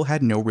still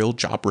had no real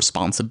job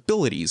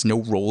responsibilities,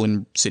 no role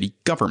in city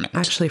government.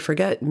 Actually,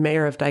 forget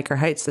Mayor of Dyker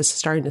Heights. This is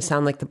starting to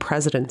sound like the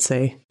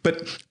presidency.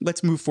 But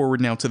let's move forward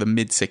now to the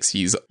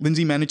mid-60s.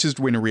 Lindsay manages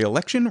to win a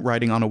re-election,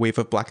 riding on a wave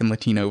of Black and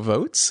Latino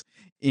votes.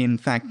 In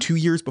fact, 2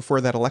 years before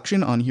that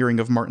election, on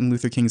hearing of Martin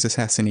Luther King's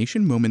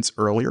assassination moments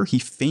earlier, he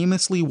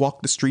famously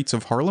walked the streets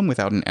of Harlem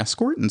without an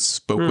escort and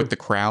spoke with the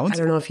crowds. I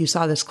don't know if you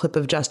saw this clip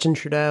of Justin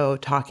Trudeau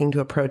talking to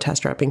a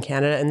protester up in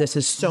Canada, and this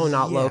is so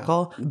not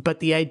local,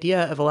 but the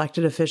idea of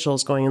elected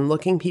officials going and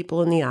looking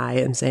people in the eye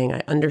and saying,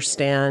 I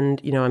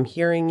understand, I'm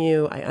hearing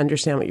you, I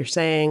understand what you're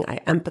saying, I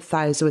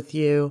empathize with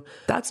you.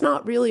 That's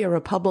not really a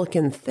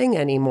Republican thing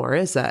anymore,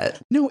 is it?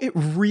 No, it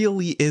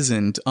really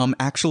isn't.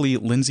 Actually,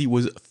 Lindsay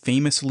was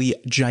famously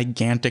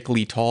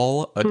gigantically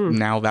tall.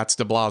 Now that's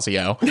de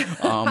Blasio.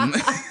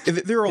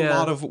 There are a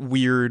lot of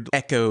weird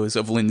echoes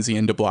of Lindsay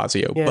and de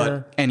Blasio. Yeah.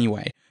 But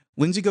anyway,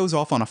 Lindsay goes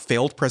off on a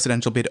failed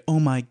presidential bid. Oh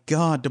my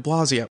God, de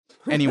Blasio.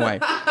 Anyway.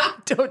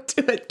 Don't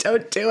do it.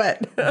 Don't do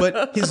it.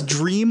 But his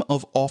dream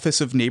of Office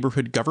of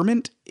Neighborhood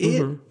Government,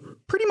 it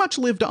pretty much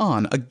lived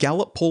on. A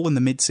Gallup poll in the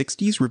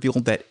mid-60s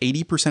revealed that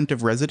 80%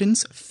 of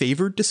residents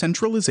favored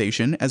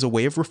decentralization as a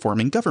way of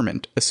reforming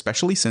government,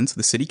 especially since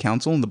the city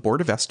council and the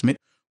board of estimate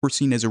were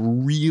seen as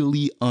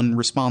really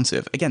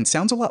unresponsive. Again,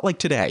 sounds a lot like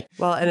today.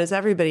 Well, and as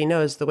everybody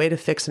knows, the way to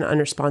fix an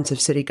unresponsive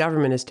city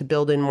government is to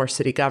build in more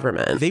city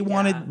government. They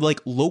wanted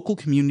local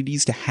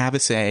communities to have a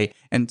say.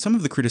 And some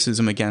of the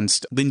criticism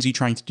against Lindsay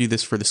trying to do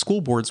this for the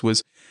school boards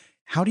was,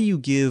 how do you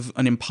give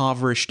an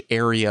impoverished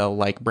area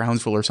like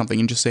Brownsville or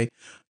something and just say,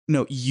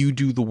 no, you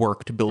do the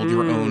work to build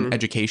your own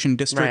education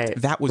district?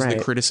 Right. That was the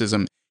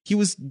criticism. He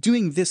was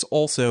doing this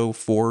also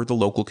for the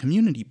local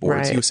community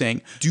boards. He was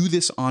saying, do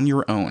this on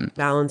your own.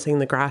 Balancing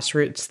the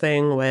grassroots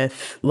thing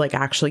with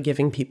actually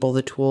giving people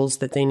the tools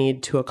that they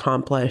need to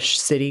accomplish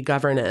city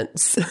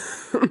governance.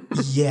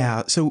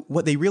 Yeah. So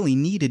what they really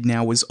needed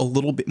now was a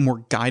little bit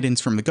more guidance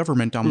from the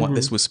government on what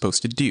this was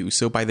supposed to do.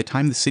 So by the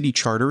time the city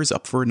charter is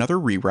up for another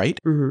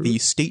rewrite, the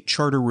State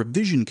Charter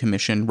Revision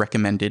Commission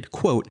recommended,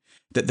 quote,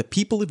 that the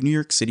people of New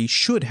York City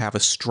should have a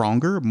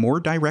stronger, more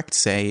direct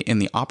say in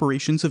the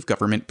operations of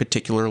government,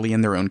 particularly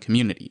in their own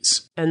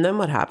communities. And then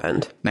what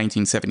happened?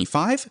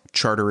 1975,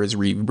 charter is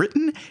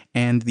rewritten,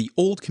 and the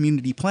old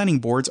community planning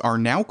boards are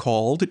now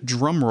called,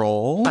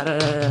 drumroll,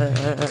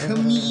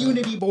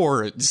 community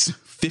boards.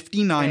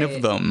 59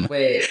 of them.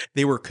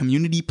 They were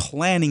community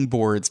planning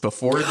boards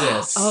before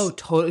this. Oh,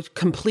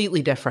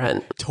 completely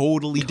different.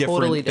 Totally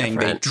different thing.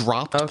 They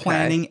dropped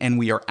planning, and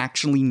we are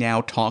actually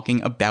now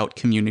talking about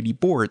community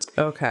boards.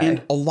 Okay.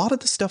 And a lot of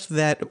the stuff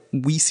that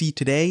we see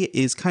today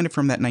is kind of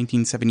from that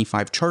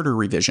 1975 charter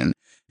revision.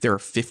 There are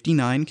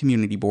 59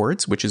 community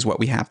boards, which is what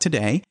we have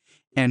today.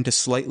 And to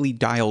slightly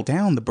dial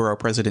down the borough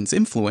president's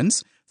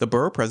influence, the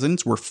borough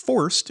presidents were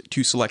forced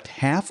to select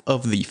half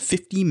of the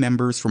 50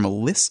 members from a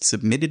list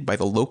submitted by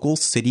the local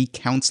city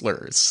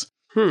councilors.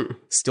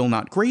 Still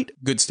not great.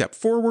 Good step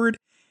forward.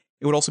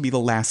 It would also be the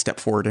last step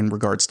forward in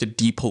regards to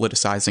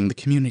depoliticizing the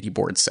community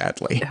board,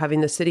 sadly.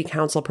 Having the city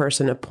council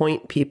person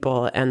appoint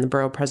people and the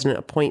borough president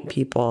appoint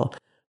people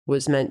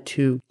was meant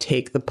to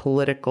take the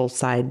political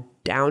side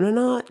down a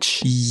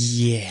notch.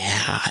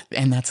 Yeah,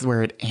 and that's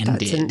where it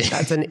ended.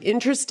 That's an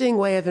interesting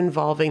way of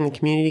involving the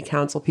community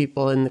council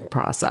people in the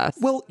process.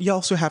 Well, you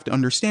also have to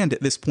understand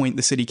at this point,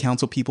 the city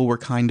council people were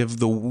kind of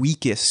the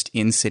weakest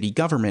in city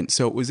government.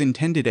 So it was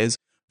intended as,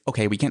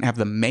 okay, we can't have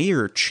the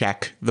mayor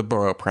check the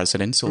borough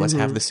president, so let's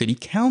have the city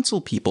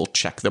council people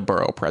check the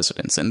borough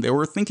presidents. And they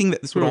were thinking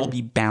that this would all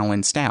be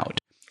balanced out.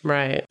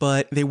 Right.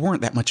 But they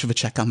weren't that much of a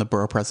check on the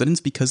borough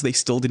presidents because they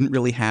still didn't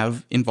really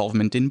have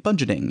involvement in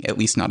budgeting, at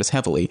least not as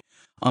heavily.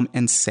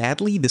 And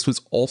sadly, this was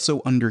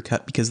also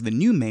undercut because the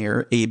new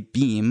mayor, Abe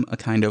Beame, a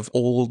kind of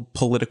old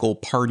political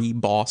party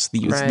boss,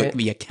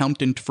 the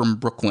accountant from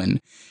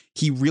Brooklyn,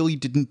 he really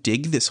didn't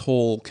dig this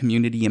whole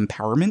community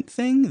empowerment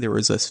thing. There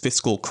was a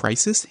fiscal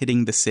crisis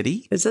hitting the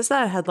city. Is this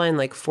that headline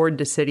like Ford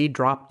to City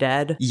drop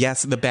dead?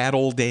 Yes, the bad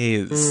old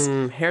days.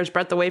 Hair's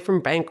breadth away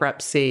from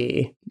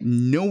bankruptcy.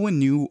 No one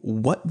knew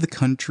what the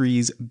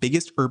country's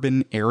biggest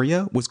urban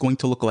area was going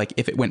to look like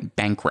if it went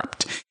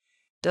bankrupt.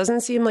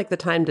 Doesn't seem like the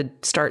time to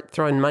start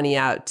throwing money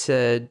out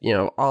to,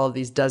 all of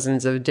these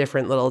dozens of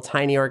different little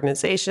tiny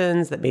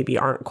organizations that maybe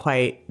aren't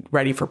quite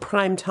ready for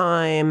prime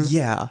time.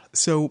 Yeah.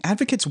 So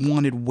advocates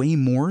wanted way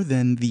more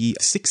than the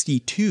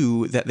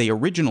 62 that they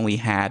originally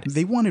had.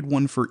 They wanted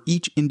one for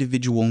each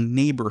individual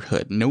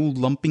neighborhood. No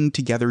lumping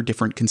together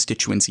different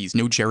constituencies.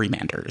 No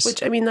gerrymanders. Which,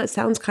 that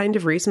sounds kind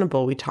of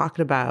reasonable. We talked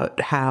about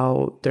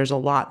how there's a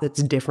lot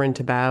that's different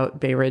about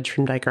Bay Ridge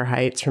from Diker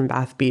Heights, from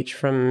Bath Beach,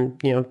 from,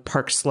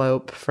 Park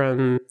Slope,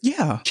 from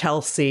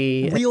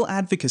Chelsea. Real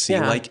advocacy.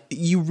 Yeah. Like,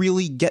 you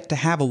really get to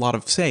have a lot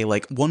of say.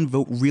 Like, one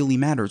vote really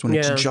matters when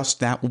it's just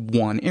that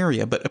one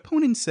area. But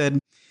opponents said,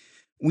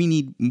 we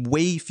need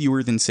way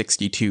fewer than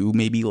 62,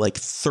 maybe like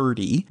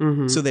 30,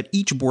 so that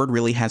each board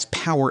really has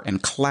power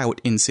and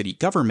clout in city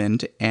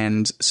government,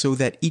 and so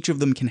that each of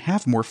them can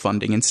have more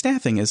funding and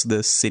staffing as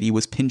the city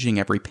was pinching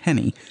every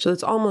penny. So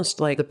it's almost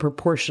like the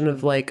proportion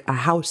of like a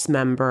House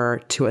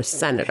member to a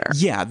senator.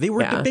 Yeah, they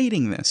were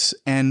debating this.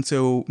 And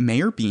so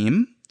Mayor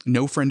Beame,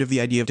 no friend of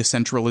the idea of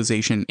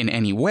decentralization in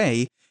any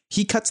way,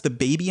 he cuts the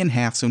baby in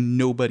half so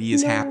nobody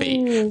is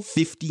happy.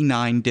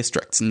 59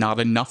 districts, not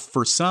enough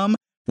for some,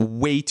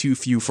 way too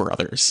few for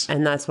others.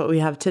 And that's what we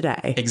have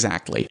today.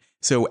 Exactly.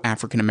 So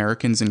African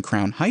Americans in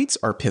Crown Heights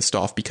are pissed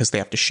off because they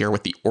have to share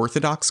with the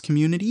Orthodox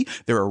community.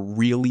 There are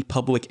really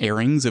public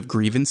airings of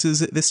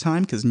grievances at this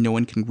time because no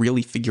one can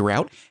really figure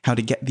out how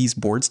to get these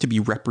boards to be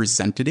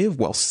representative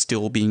while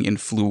still being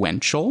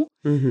influential.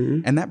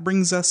 And that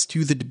brings us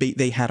to the debate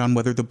they had on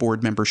whether the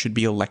board member should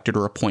be elected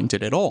or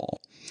appointed at all.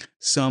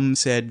 Some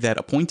said that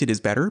appointed is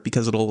better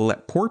because it'll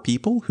let poor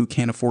people who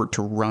can't afford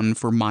to run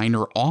for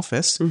minor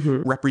office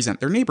represent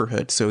their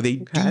neighborhood. So they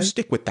do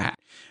stick with that.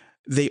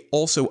 They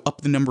also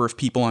up the number of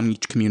people on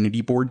each community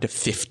board to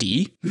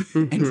 50.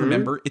 And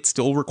remember, it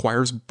still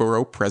requires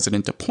borough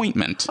president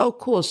appointment. Oh,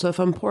 cool. So if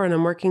I'm poor and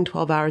I'm working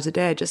 12 hours a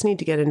day, I just need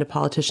to get into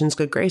politicians'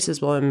 good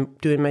graces while I'm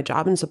doing my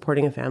job and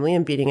supporting a family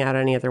and beating out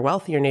any other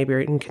wealthier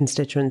neighboring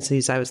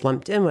constituencies I was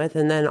lumped in with.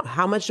 And then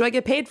how much do I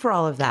get paid for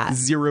all of that?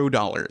 $0.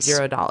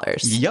 $0.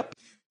 Yep.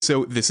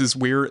 So this is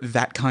where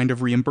that kind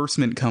of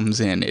reimbursement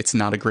comes in. It's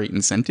not a great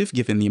incentive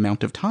given the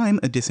amount of time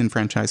a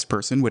disenfranchised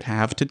person would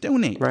have to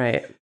donate.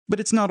 Right. But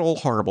it's not all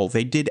horrible.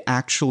 They did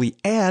actually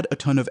add a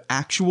ton of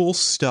actual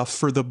stuff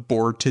for the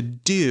board to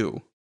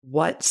do.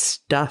 What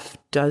stuff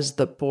does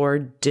the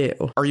board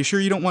do? Are you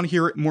sure you don't want to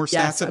hear more stats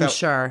yes, about...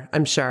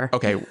 I'm sure.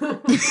 Okay. You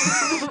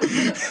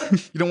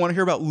don't want to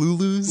hear about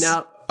Lulus?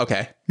 No.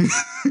 Okay.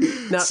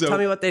 No, so, tell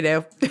me what they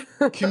do.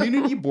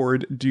 Community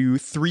board do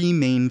three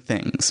main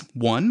things.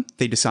 One,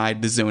 they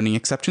decide the zoning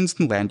exceptions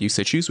and land use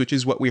issues, which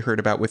is what we heard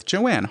about with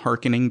Joanne,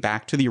 hearkening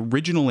back to the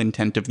original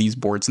intent of these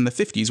boards in the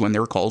 50s when they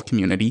were called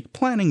community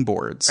planning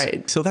boards.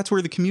 Right. So that's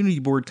where the community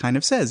board kind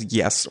of says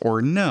yes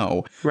or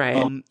no.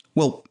 Right.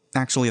 Well,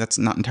 actually, that's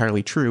not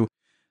entirely true.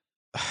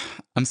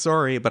 I'm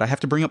sorry, but I have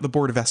to bring up the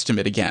Board of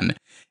Estimate again.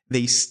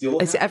 They still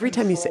every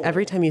time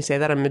you say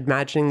that, I'm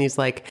imagining these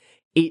like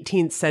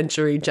 18th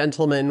century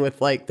gentlemen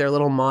with like their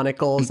little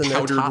monocles and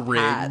their top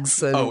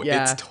hats. And,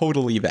 it's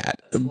totally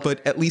that.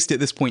 But at least at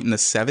this point in the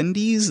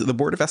 70s, the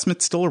Board of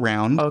Estimate's still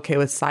around. Okay,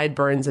 with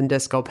sideburns and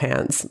disco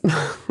pants.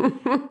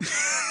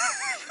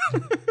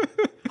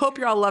 Hope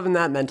you're all loving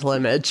that mental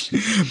image.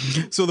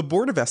 So the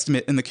Board of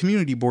Estimate and the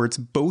community boards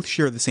both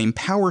share the same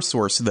power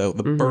source, though,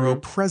 the borough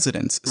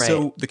presidents. Right.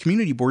 So the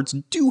community boards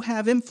do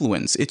have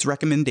influence. Its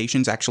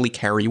recommendations actually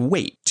carry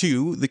weight.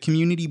 2, the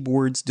community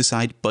boards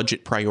decide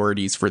budget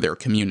priorities for their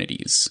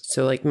communities.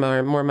 So like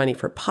more money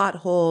for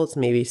potholes,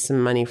 maybe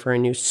some money for a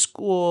new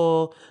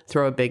school,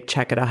 throw a big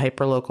check at a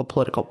hyperlocal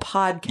political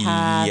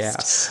podcast.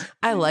 Yes.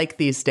 I like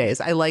these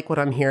days. I like what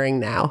I'm hearing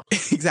now.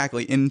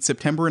 Exactly. In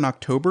September and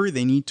October,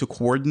 they need to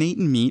coordinate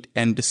and meet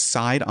and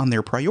decide on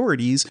their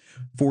priorities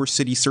for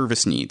city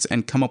service needs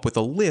and come up with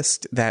a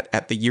list that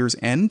at the year's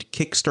end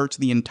kickstarts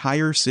the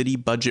entire city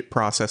budget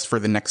process for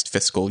the next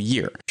fiscal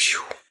year.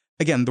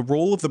 Again, the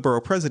role of the borough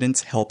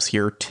presidents helps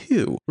here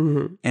too.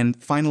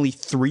 And finally,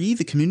 3,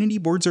 the community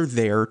boards are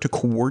there to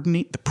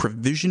coordinate the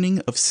provisioning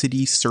of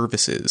city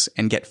services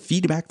and get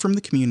feedback from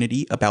the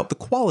community about the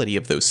quality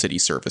of those city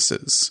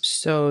services.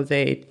 So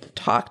they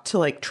talk to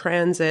like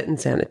transit and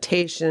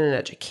sanitation and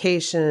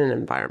education and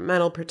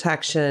environmental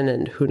protection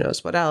and who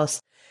knows what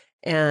else.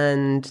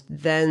 And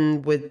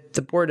then with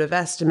the Board of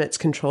Estimates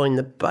controlling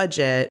the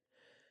budget,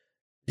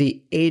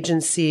 the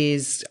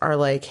agencies are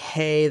like,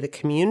 hey, the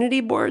community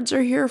boards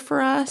are here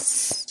for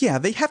us. Yeah,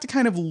 they have to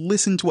kind of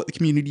listen to what the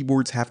community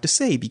boards have to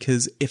say,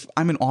 because if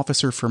I'm an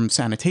officer from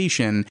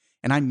sanitation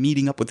and I'm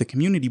meeting up with the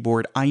community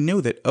board, I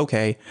know that,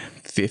 okay,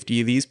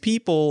 50 of these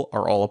people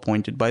are all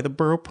appointed by the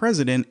borough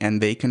president and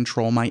they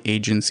control my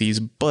agency's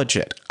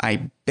budget.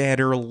 I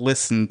better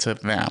listen to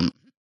them.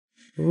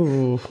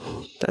 Ooh,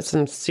 that's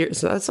some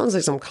serious. That sounds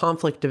like some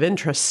conflict of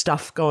interest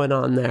stuff going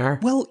on there.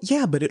 Well,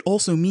 yeah, but it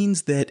also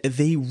means that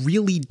they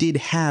really did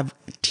have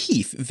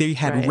teeth. They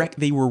had Right.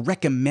 they were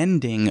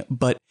recommending,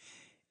 but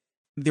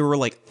they were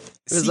like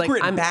It was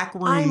secret like,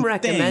 backroom I'm thing.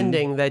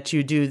 recommending that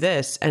you do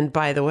this, and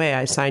by the way,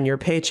 I sign your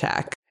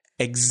paycheck.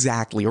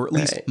 Exactly, or at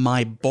least Right.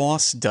 my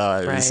boss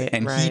does, Right,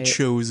 and he right.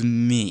 chose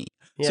me.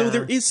 So Yeah.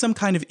 there is some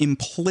kind of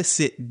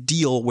implicit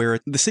deal where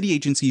the city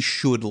agencies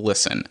should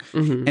listen.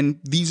 And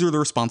these are the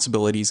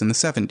responsibilities in the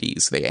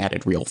 70s. They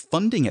added real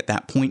funding at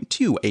that point,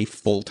 too. A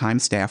full-time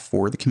staff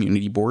for the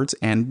community boards,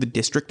 and the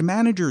district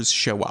managers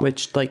show up.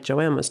 Which, like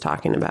Joanne was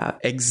talking about.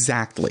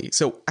 Exactly.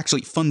 So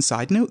actually, fun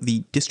side note,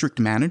 the district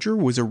manager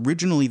was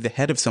originally the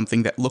head of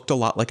something that looked a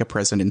lot like a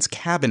president's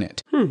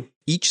cabinet.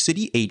 Each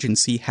city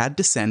agency had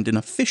to send an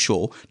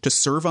official to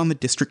serve on the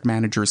district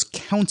manager's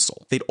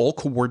council. They'd all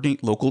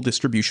coordinate local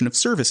distribution of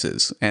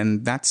services,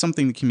 and that's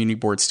something the community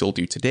boards still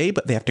do today,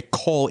 but they have to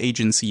call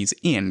agencies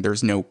in.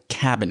 There's no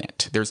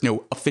cabinet. There's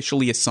no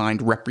officially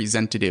assigned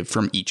representative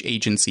from each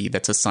agency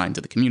that's assigned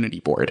to the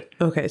community board.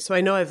 Okay, so I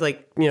know I've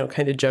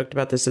kind of joked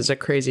about this as a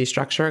crazy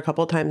structure a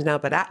couple of times now,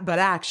 but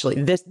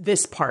actually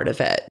this part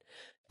of it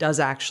does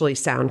actually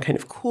sound kind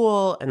of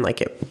cool, and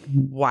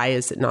why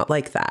is it not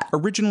like that?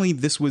 Originally,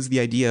 this was the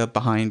idea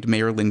behind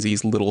Mayor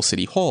Lindsay's little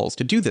city halls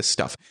to do this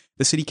stuff.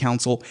 The city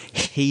council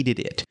hated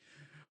it.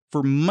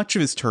 For much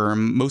of his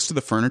term, most of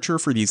the furniture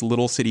for these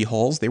little city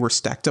halls, they were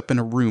stacked up in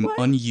a room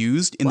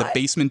unused in the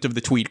basement of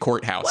the Tweed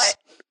Courthouse.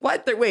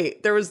 What?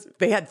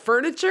 They had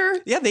furniture?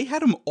 Yeah, they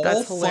had them all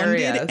That's funded,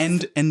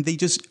 hilarious. and they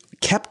just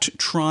kept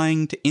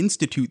trying to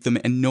institute them,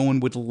 and no one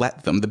would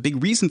let them. The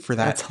big reason for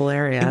that, That's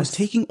hilarious. it was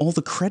taking all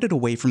the credit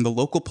away from the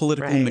local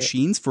political Right.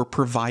 machines for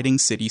providing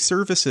city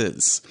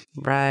services.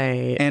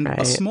 Right. And right.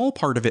 a small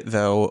part of it,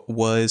 though,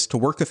 was to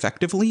work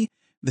effectively,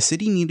 the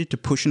city needed to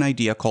push an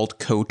idea called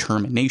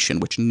co-termination,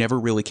 which never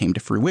really came to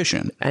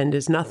fruition. And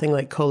is nothing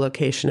like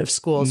co-location of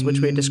schools, which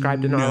we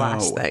described in our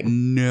last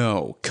thing.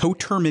 No.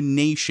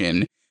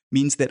 Co-termination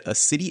means that a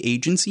city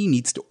agency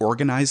needs to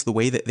organize the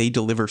way that they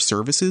deliver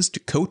services to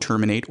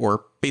co-terminate,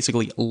 or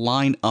basically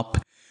line up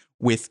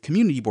with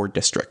community board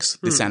districts.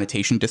 The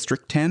Sanitation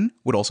District 10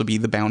 would also be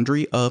the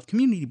boundary of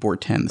Community Board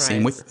 10. The same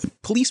Right. with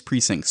police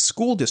precincts,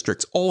 school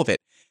districts, all of it.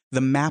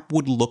 The map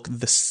would look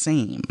the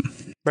same.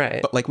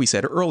 Right. But like we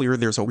said earlier,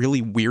 there's a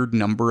really weird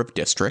number of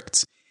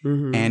districts.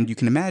 And you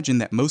can imagine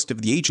that most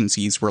of the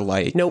agencies were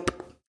like, Nope.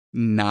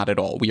 not at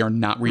all. We are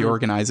not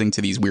reorganizing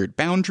to these weird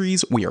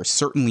boundaries. We are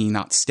certainly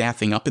not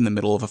staffing up in the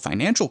middle of a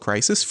financial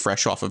crisis,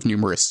 fresh off of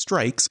numerous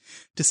strikes,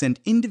 to send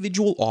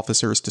individual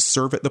officers to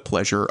serve at the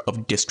pleasure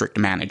of district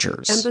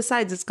managers. And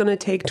besides, it's going to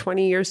take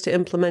 20 years to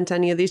implement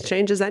any of these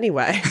changes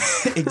anyway.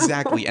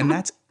 Exactly. And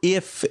that's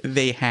if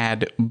they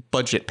had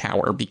budget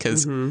power,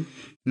 because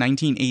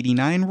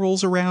 1989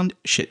 rolls around,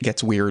 shit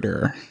gets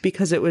weirder.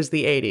 Because it was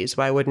the 80s.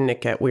 Why wouldn't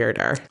it get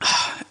weirder?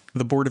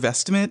 The Board of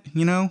Estimate,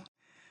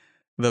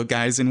 the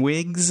guys in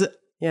wigs,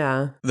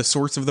 Yeah. the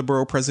source of the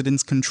borough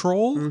president's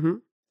control,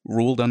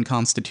 ruled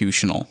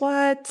unconstitutional.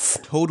 What?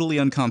 Totally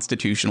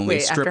unconstitutional. They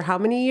Wait, after how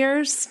many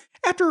years?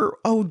 after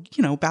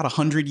about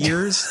 100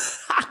 years.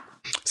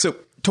 So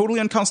totally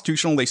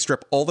unconstitutional. They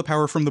strip all the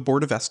power from the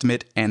Board of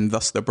Estimate, and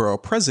thus the borough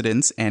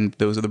presidents, and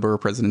those are the borough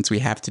presidents we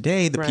have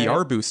today, the Right.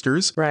 PR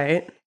boosters,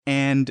 Right.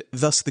 and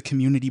thus the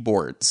community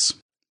boards.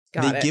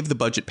 Got They it. give the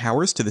budget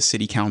powers to the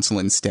city council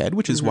instead,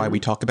 which is why we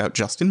talk about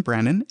Justin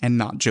Brennan and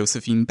not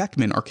Josephine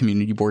Beckman, our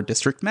community board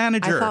district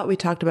manager. I thought we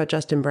talked about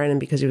Justin Brennan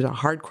because he was a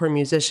hardcore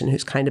musician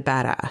who's kind of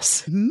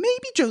badass.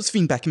 Maybe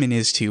Josephine Beckman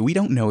is too. We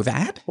don't know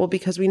that. Well,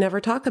 because we never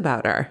talk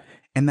about her.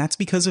 And that's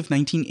because of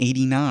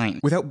 1989.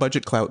 Without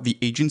budget clout, the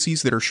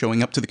agencies that are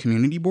showing up to the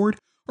community board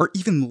are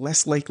even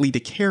less likely to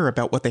care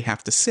about what they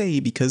have to say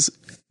because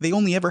they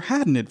only ever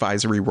had an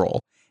advisory role.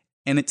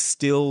 And it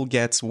still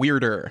gets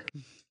weirder.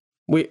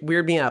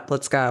 Weird me up.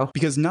 Let's go.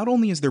 Because not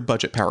only is their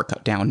budget power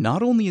cut down,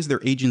 not only is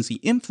their agency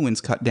influence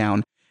cut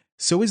down,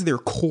 so is their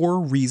core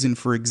reason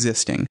for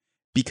existing.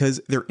 Because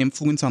their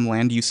influence on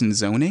land use and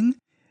zoning,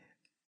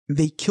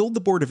 they killed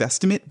the Board of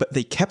Estimate, but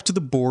they kept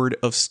the Board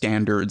of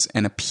Standards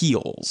and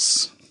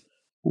Appeals.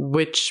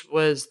 Which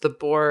was the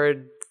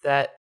board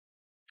that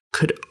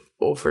could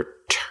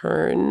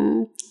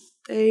overturn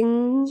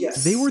things?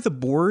 Yes. They were the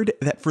board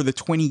that for the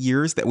 20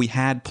 years that we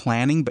had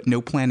planning but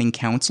no planning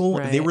council,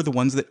 Right. they were the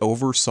ones that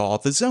oversaw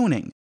the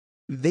zoning.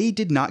 They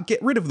did not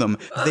get rid of them.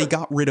 They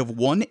got rid of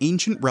one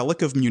ancient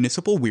relic of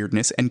municipal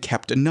weirdness and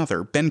kept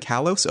another. Ben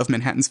Kallos of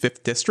Manhattan's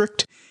 5th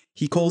District,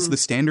 he calls the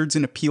Standards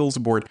and Appeals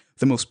Board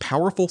the most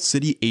powerful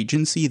city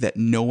agency that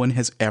no one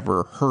has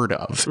ever heard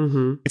of.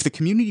 If the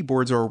community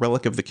boards are a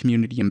relic of the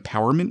community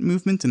empowerment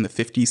movement in the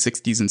 50s,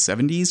 60s, and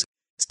 70s,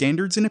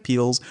 Standards and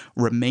Appeals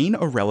remain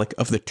a relic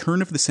of the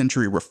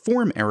turn-of-the-century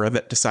reform era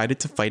that decided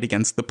to fight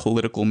against the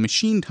political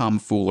machine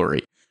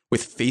tomfoolery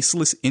with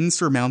faceless,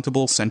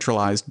 insurmountable,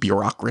 centralized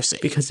bureaucracy.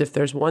 Because if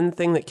there's one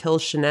thing that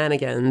kills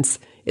shenanigans,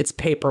 it's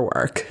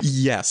paperwork.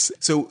 Yes.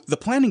 So the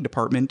planning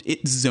department,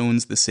 it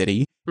zones the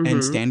city,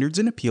 and Standards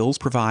and Appeals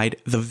provide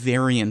the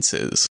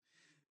variances.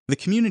 The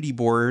community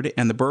board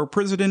and the borough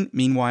president,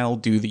 meanwhile,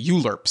 do the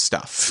ULURP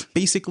stuff.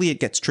 Basically, it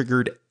gets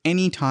triggered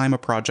anytime a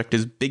project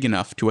is big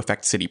enough to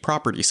affect city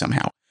property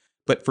somehow.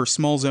 But for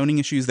small zoning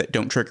issues that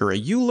don't trigger a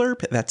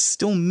ULURP, that's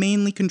still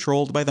mainly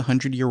controlled by the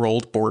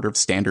 100-year-old Board of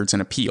Standards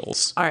and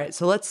Appeals. All right,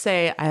 so let's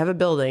say I have a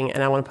building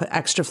and I want to put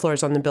extra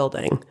floors on the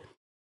building.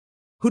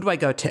 Who do I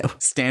go to?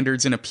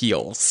 Standards and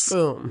Appeals.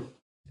 Boom.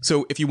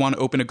 So if you want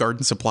to open a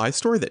garden supply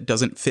store that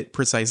doesn't fit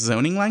precise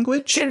zoning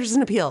language, Standards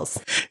and Appeals.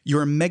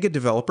 you're a mega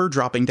developer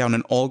dropping down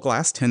an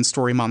all-glass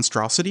 10-story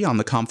monstrosity on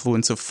the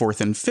confluence of 4th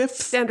and 5th.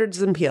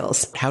 Standards and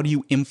Appeals. How do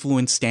you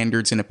influence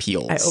Standards and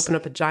Appeals? I open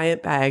up a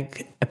giant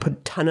bag, I put a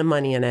ton of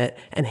money in it,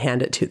 and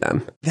hand it to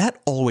them.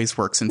 That always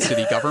works in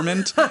city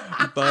government,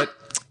 but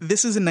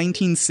this is a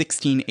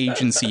 1916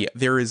 agency.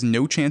 There is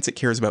no chance it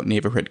cares about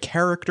neighborhood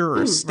character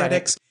or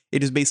aesthetics.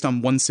 It is based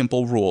on one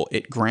simple rule.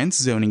 It grants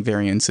zoning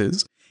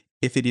variances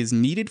if it is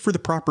needed for the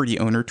property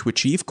owner to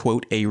achieve,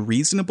 quote, a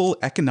reasonable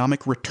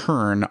economic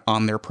return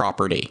on their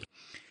property.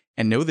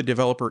 And no, the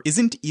developer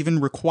isn't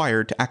even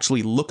required to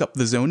actually look up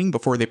the zoning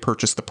before they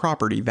purchase the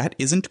property. That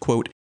isn't,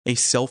 quote, a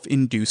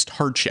self-induced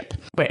hardship.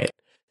 Wait,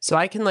 so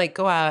I can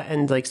go out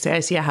and say I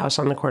see a house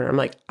on the corner. I'm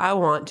like, I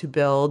want to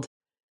build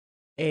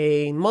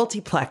a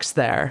multiplex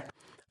there.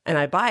 And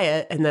I buy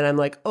it, and then I'm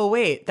like, oh,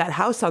 wait, that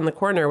house on the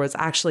corner was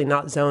actually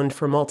not zoned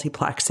for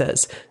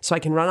multiplexes. So I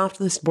can run off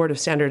to this Board of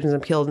Standards and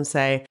Appeals and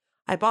say,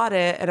 I bought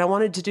it, and I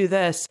wanted to do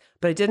this,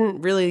 but I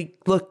didn't really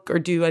look or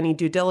do any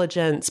due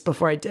diligence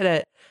before I did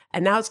it.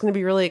 And now it's going to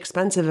be really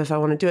expensive if I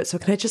want to do it. So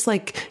can I just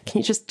can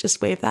you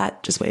just waive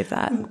that? Just waive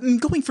that.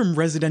 Going from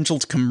residential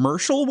to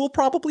commercial will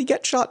probably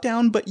get shot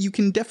down, but you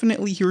can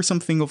definitely hear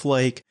something of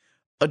a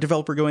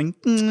developer going,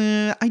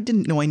 I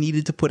didn't know I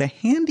needed to put a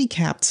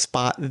handicapped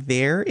spot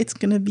there. It's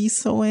going to be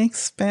so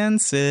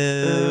expensive.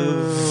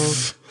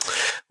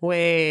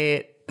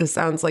 Wait, this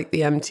sounds like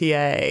the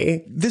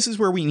MTA. This is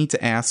where we need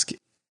to ask,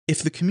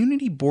 if the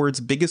community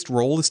board's biggest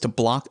role is to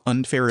block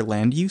unfair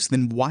land use,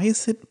 then why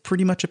is it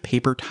pretty much a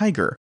paper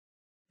tiger?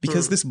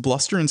 Because this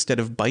bluster instead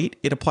of bite,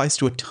 it applies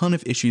to a ton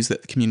of issues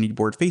that the community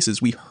board faces.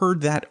 We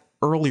heard that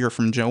earlier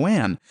from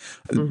Joanne.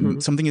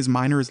 Something as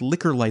minor as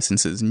liquor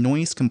licenses,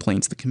 noise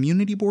complaints. The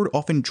community board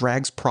often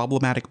drags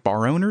problematic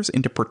bar owners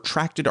into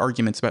protracted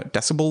arguments about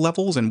decibel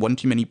levels and one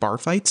too many bar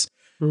fights.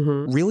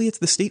 Really, it's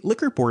the state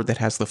liquor board that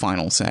has the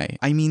final say.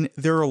 I mean,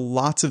 there are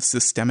lots of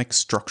systemic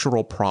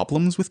structural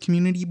problems with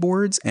community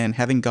boards, and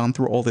having gone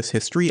through all this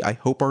history, I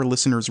hope our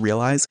listeners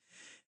realize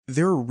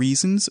there are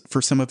reasons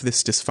for some of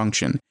this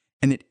dysfunction,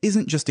 and it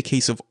isn't just a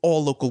case of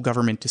all local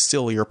government is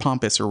silly or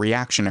pompous or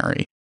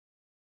reactionary.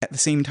 At the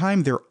same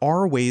time, there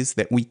are ways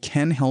that we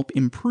can help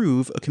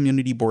improve a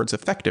community board's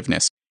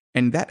effectiveness,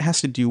 and that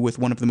has to do with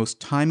one of the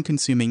most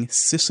time-consuming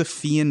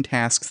Sisyphean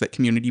tasks that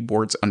community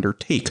boards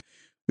undertake,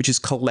 which is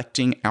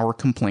collecting our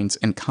complaints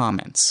and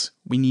comments.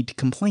 We need to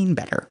complain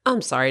better.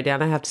 I'm sorry,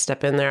 Dan, I have to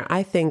step in there.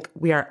 I think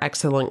we are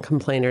excellent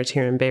complainers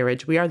here in Bay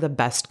Ridge. We are the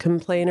best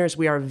complainers.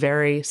 We are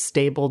very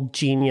stable,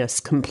 genius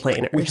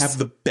complainers. We have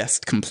the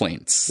best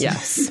complaints.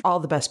 Yes,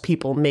 all the best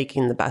people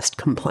making the best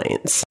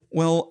complaints.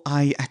 Well,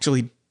 I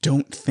actually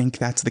don't think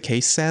that's the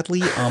case,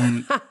 sadly.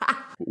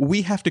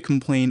 we have to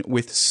complain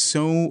with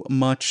so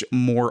much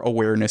more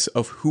awareness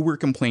of who we're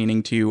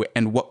complaining to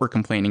and what we're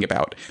complaining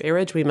about. Bay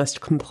Ridge, we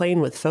must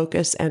complain with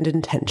focus and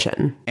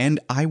intention. And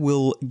I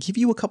will give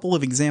you a couple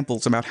of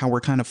examples about how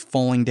we're kind of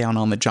falling down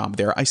on the job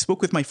there. I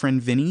spoke with my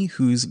friend Vinny,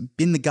 who's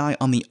been the guy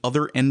on the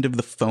other end of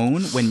the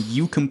phone when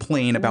you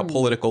complain about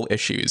political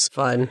issues.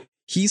 Fun.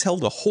 He's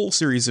held a whole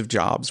series of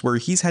jobs where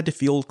he's had to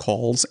field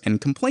calls and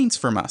complaints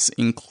from us,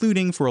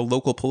 including for a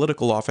local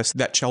political office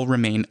that shall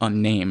remain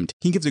unnamed.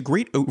 He gives a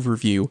great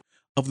overview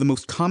of the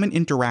most common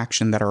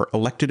interaction that our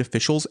elected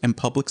officials and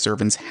public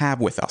servants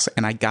have with us,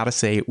 and I gotta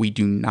say, we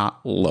do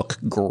not look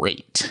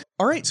great.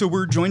 All right, so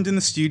we're joined in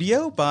the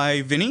studio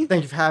by Vinny.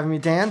 Thank you for having me,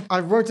 Dan.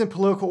 I've worked in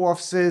political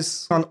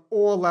offices on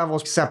all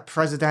levels except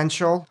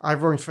presidential.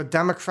 I've worked for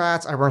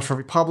Democrats, I worked for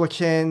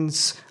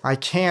Republicans, I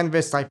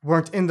canvassed, I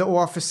worked in the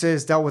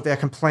offices, dealt with their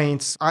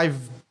complaints.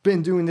 I've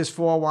been doing this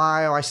for a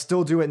while. I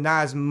still do it,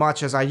 not as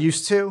much as I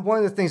used to. One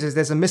of the things is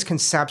there's a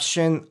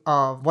misconception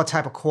of what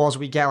type of calls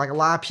we get. Like, a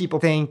lot of people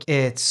think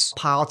it's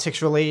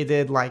politics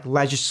related, like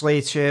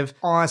legislative.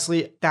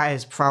 Honestly, that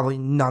is probably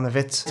none of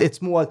it.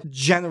 It's more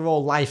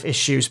general life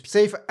issues.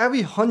 Say for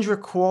every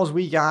 100 calls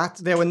we got,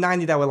 there were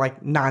 90 that were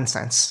like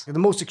nonsense. The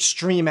most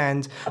extreme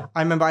end,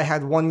 I remember I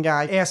had one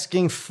guy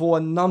asking for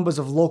numbers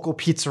of local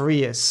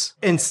pizzerias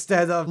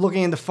instead of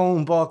looking in the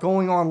phone book,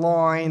 going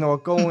online or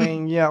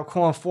going,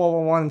 calling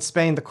 411 and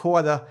spending the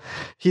quarter.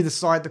 He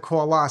decided to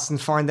call us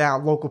and find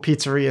out local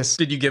pizzerias.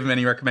 Did you give him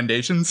any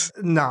recommendations?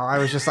 No, I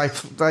was just like,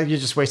 you're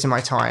just wasting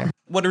my time.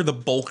 What are the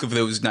bulk of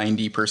those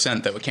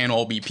 90%, though? It can't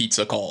all be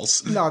pizza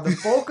calls. No, the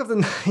bulk of the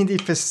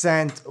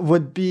 90%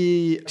 would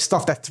be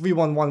stuff that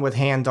 311 would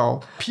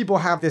handle. People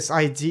have this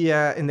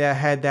idea in their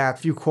head that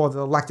if you call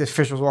the elected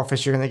official's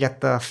office, you're going to get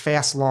the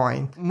fast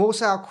line.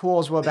 Most of our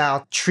calls were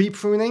about tree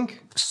pruning,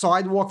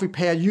 sidewalk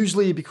repair,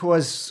 usually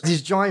because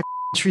these giant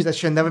trees that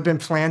should have never been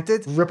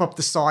planted rip up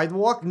the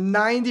sidewalk.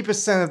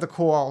 90% of the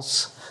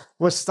calls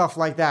was stuff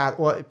like that,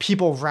 or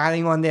people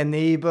ratting on their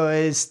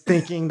neighbors,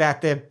 thinking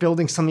that they're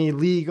building something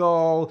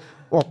illegal,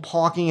 or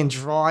parking in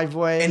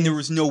driveways. And there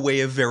was no way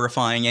of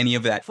verifying any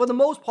of that. For the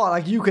most part,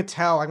 like, you could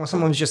tell, like, when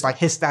someone was just like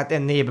hissed at their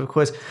neighbor,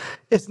 because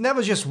it's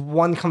never just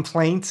one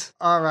complaint.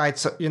 All right,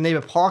 so your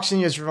neighbor parks in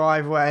your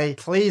driveway,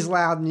 plays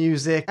loud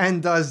music,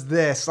 and does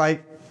this.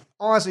 Like,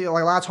 honestly,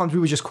 like, a lot of times we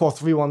would just call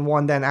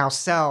 311 then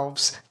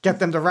ourselves, get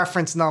them the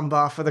reference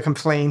number for the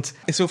complaint.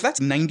 So if that's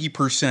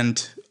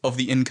 90% of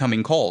the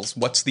incoming calls,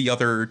 what's the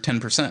other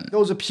 10%?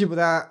 Those are people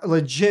that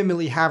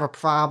legitimately have a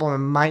problem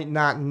and might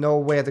not know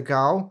where to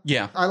go.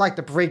 Yeah. I like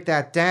to break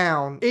that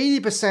down.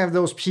 80% of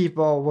those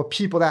people were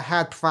people that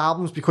had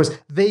problems because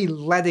they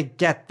let it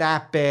get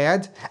that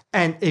bad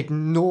and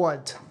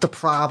ignored the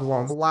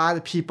problem. A lot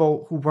of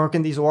people who work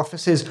in these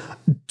offices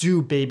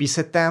do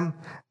babysit them,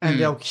 and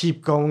they'll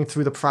keep going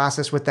through the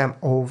process with them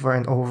over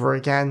and over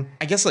again.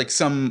 I guess, like,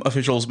 some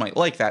officials might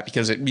like that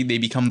because they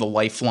become the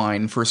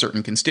lifeline for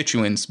certain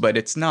constituents, but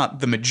it's not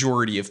the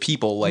majority of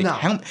people. Like,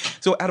 no.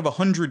 So out of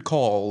 100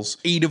 calls,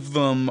 8 of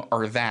them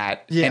are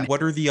that. Yeah. And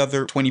what are the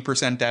other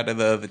 20% out of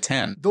the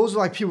 10? Those are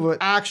like people with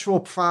actual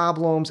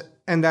problems,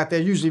 and that they're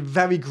usually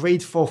very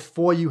grateful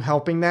for you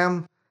helping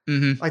them.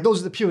 Mm-hmm. Like,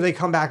 those are the people, they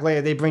come back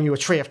later, they bring you a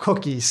tray of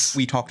cookies.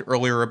 We talked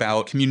earlier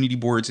about community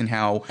boards and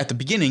how at the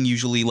beginning,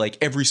 usually, like,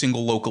 every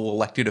single local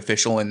elected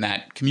official in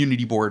that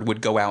community board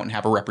would go out and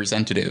have a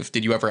representative.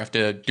 Did you ever have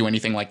to do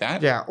anything like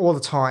that? Yeah, all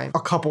the time. A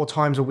couple of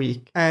times a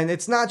week. And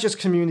it's not just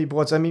community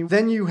boards. I mean,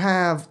 then you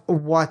have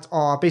what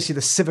are basically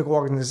the civic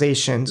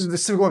organizations. The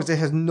civic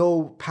organization has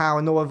no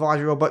power, no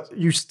advisory role, but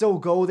you still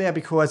go there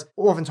because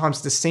oftentimes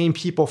it's the same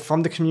people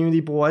from the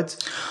community boards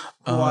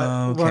who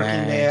are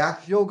working there.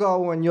 You'll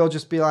go and you'll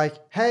just be like,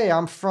 hey,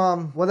 I'm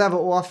from whatever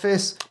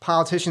office.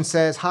 Politician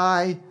says,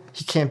 hi,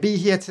 he can't be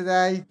here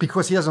today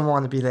because he doesn't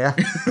want to be there.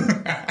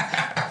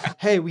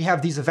 Hey, we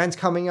have these events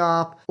coming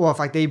up. Or if,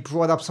 like, they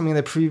brought up something in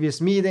the previous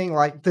meeting,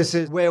 like, this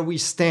is where we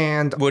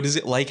stand. What is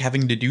it like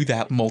having to do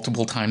that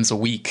multiple times a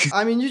week?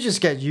 I mean, you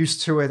just get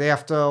used to it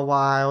after a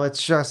while.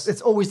 It's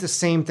always the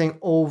same thing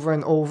over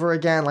and over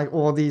again, like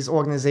all these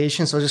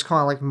organizations. So it just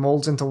kind of like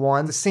molds into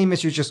one. The same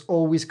issues just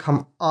always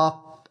come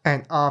up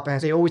and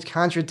they always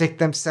contradict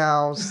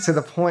themselves to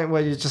the point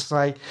where you're just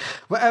like,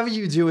 whatever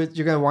you do,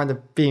 you're going to wind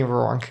up being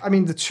wrong. I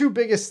mean, the two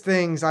biggest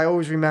things I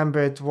always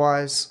remembered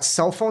was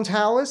cell phone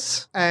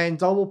towers and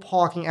double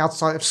parking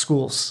outside of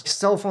schools.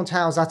 Cell phone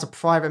towers, that's a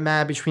private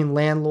matter between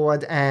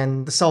landlord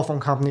and the cell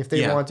phone company if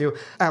they want to.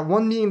 At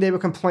one meeting, they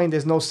would complain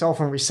there's no cell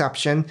phone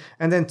reception.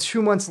 And then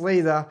 2 months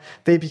later,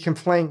 they'd be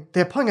complaining,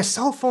 they're putting a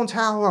cell phone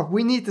tower up.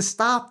 We need to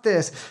stop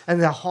this. And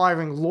they're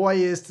hiring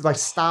lawyers to, like,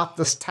 stop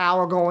this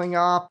tower going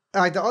up.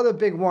 Like, the other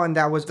big one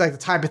that was like the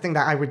type of thing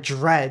that I would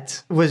dread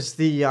was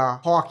the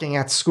parking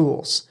at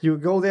schools. You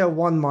would go there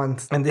 1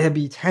 month and there'd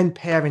be 10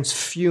 parents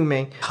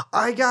fuming.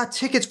 I got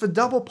tickets for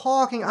double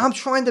parking. I'm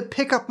trying to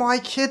pick up my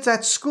kids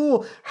at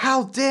school.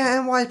 How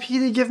dare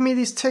NYPD give me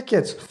these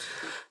tickets?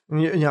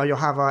 And you know, you'll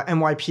have a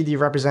NYPD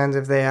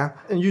representative there.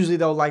 And usually,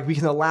 though, like, we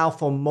can allow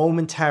for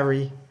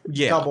momentary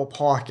Yeah. double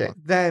parking.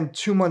 Then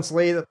 2 months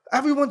later,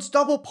 everyone's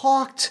double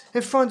parked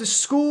in front of the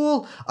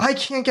school. I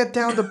can't get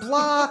down the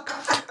block.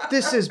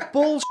 This is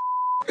bullshit.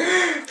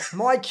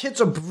 My kids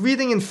are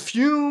breathing in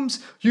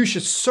fumes. You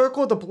should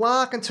circle the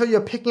block until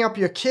you're picking up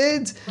your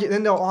kids.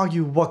 Then they'll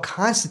argue what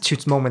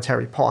constitutes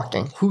momentary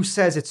parking. Who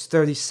says it's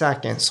 30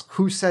 seconds?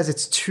 Who says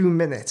it's 2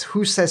 minutes?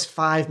 Who says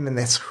 5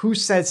 minutes? Who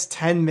says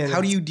 10 minutes?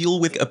 How do you deal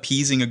with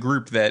appeasing a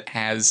group that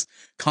has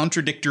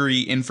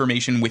contradictory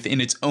information within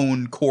its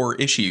own core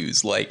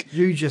issues? Like,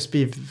 you just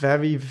be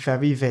very,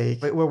 very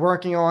vague. We're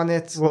working on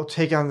it. We'll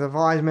take it under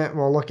advisement.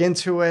 We'll look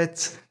into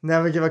it.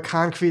 Never give a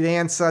concrete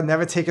answer.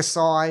 Never take a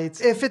side.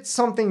 If it's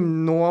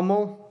something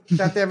normal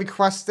that they're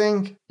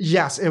requesting,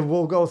 yes, it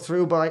will go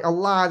through. But like a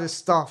lot of the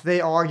stuff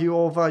they argue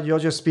over, you'll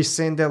just be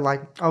sitting there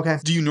like, okay.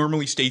 do you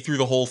normally stay through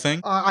the whole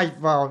thing?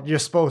 Well, you're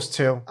supposed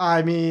to.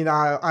 I mean,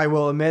 I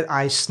will admit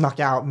I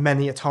snuck out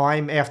many a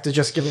time after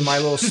just giving my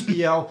little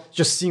spiel,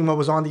 just seeing what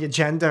was on the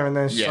agenda, and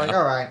then it's just like,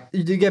 all right.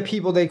 You do get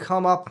people, they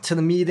come up to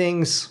the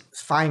meetings,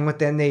 fighting with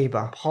their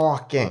neighbor,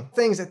 parking,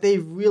 things that they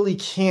really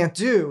can't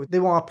do. They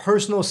want a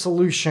personal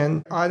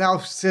solution. And I'll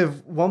say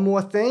one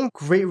more thing.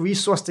 Great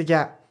resource to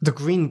get, the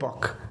Green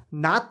Book.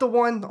 Not the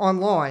one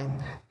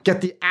online. Get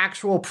the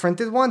actual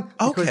printed one,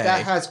 because Okay.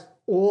 that has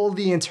all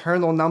the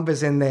internal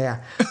numbers in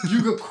there.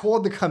 You could call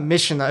the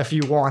commissioner if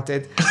you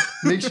wanted.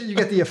 Make sure you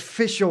get the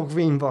official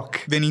Green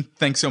Book. Vinny,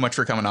 thanks so much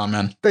for coming on,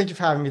 man. Thank you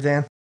for having me,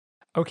 Dan.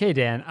 Okay,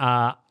 Dan.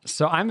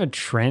 So I'm a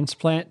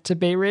transplant to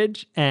Bay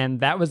Ridge,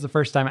 and that was the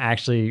first time I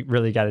actually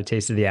really got a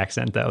taste of the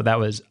accent, though. That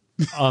was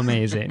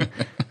amazing.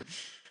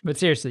 But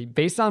seriously,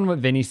 based on what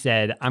Vinny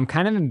said, I'm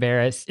kind of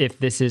embarrassed if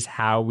this is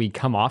how we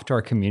come off to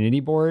our community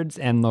boards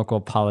and local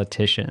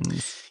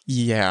politicians.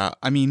 Yeah,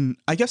 I mean,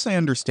 I guess I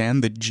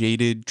understand the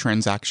jaded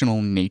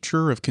transactional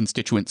nature of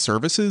constituent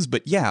services,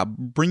 but yeah,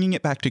 bringing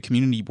it back to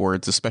community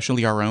boards,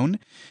 especially our own,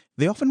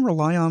 they often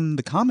rely on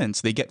the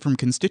comments they get from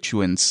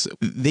constituents.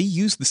 They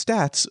use the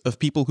stats of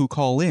people who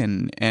call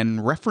in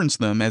and reference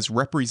them as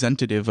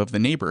representative of the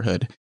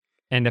neighborhood.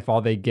 And if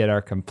all they get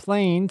are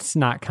complaints,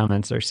 not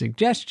comments or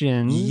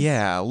suggestions.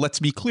 Yeah, let's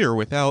be clear,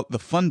 without the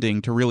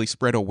funding to really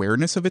spread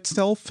awareness of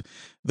itself,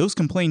 those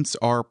complaints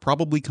are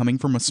probably coming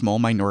from a small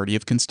minority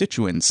of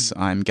constituents.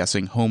 I'm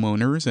guessing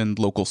homeowners and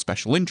local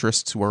special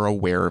interests who are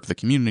aware of the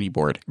community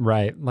board.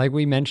 Right. Like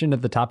we mentioned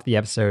at the top of the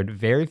episode,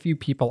 very few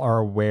people are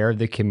aware of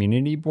the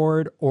community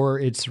board or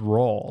its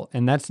role.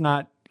 And that's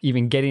not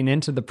even getting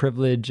into the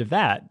privilege of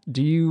that.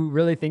 Do you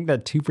really think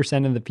that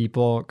 2% of the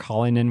people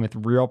calling in with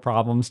real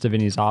problems to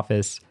Vinny's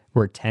office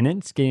were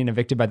tenants getting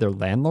evicted by their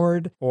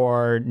landlord,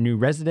 or new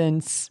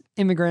residents,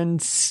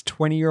 immigrants,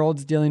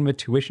 20-year-olds dealing with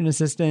tuition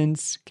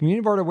assistance?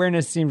 Community board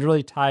awareness seems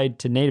really tied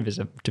to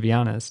nativism, to be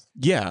honest.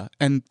 Yeah,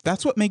 and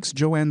that's what makes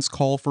Joanne's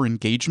call for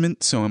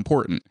engagement so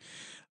important.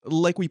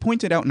 Like we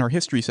pointed out in our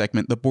history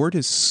segment, the board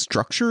is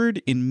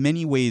structured in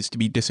many ways to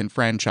be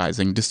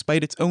disenfranchising,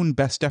 despite its own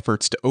best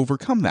efforts to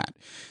overcome that.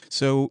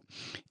 So,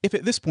 if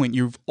at this point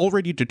you've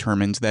already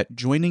determined that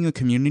joining a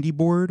community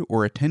board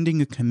or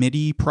attending a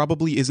committee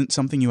probably isn't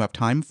something you have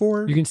time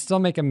for, You can still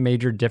make a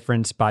major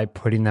difference by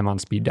putting them on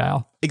speed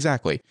dial.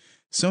 exactly.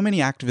 So many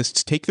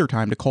activists take their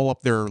time to call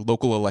up their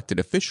local elected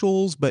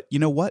officials, but you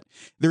know what?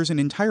 There's an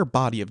entire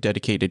body of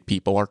dedicated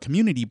people, our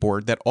community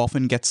board, that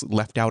often gets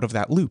left out of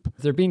that loop.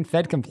 They're being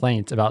fed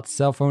complaints about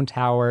cell phone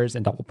towers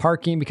and double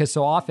parking because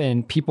so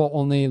often people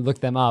only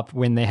look them up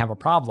when they have a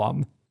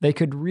problem. They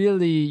could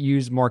really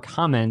use more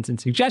comments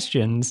and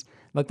suggestions.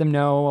 Let them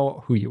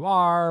know who you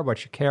are,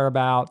 what you care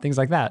about, things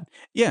like that.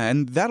 Yeah,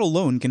 and that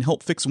alone can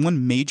help fix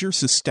one major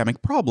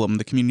systemic problem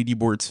the community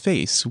boards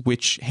face,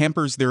 which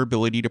hampers their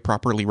ability to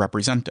properly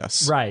represent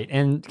us. Right.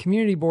 And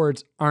community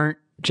boards aren't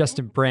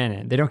Justin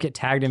Brannon. They don't get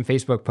tagged in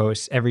Facebook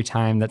posts every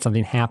time that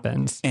something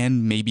happens.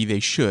 And maybe they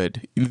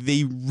should.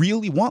 They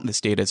really want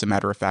this data, as a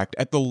matter of fact.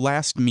 At the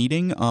last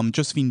meeting,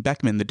 Josephine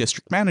Beckman, the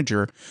district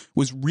manager,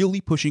 was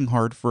really pushing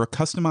hard for a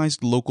customized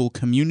local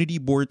community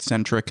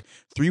board-centric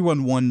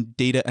 311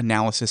 data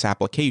analysis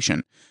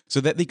application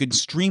so that they could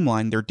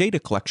streamline their data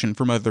collection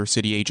from other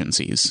city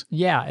agencies.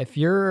 Yeah, if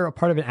you're a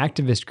part of an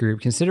activist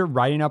group, consider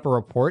writing up a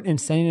report and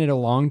sending it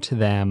along to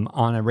them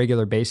on a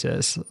regular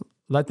basis.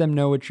 Let them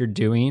know what you're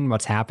doing,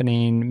 what's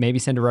happening. Maybe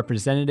send a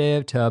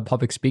representative to a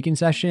public speaking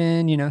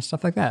session,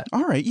 stuff like that.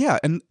 All right, yeah.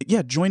 And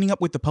yeah, joining up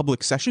with the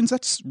public sessions,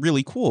 that's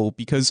really cool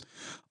because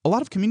a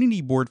lot of community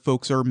board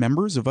folks are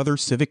members of other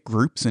civic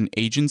groups and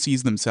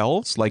agencies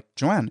themselves, like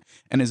Joanne.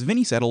 And as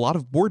Vinny said, a lot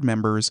of board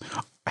members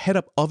head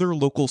up other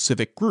local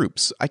civic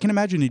groups. I can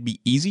imagine it'd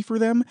be easy for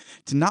them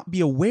to not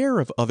be aware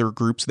of other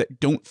groups that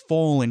don't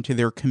fall into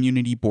their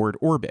community board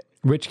orbit.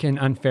 Which can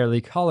unfairly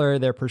color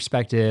their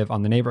perspective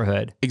on the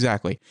neighborhood.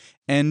 Exactly.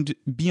 and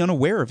be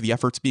unaware of the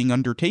efforts being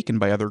undertaken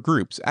by other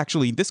groups.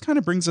 Actually, this kind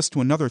of brings us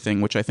to another thing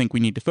which I think we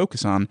need to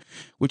focus on,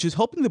 which is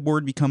helping the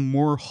board become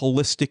more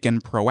holistic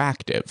and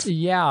proactive.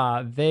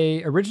 Yeah,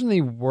 they originally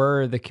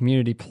were the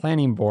community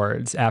planning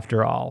boards,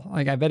 after all.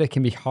 Like, I bet it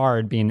can be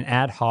hard being an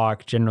ad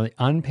hoc, generally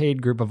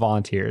unpaid group of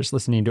volunteers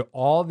listening to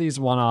all these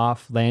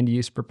one-off land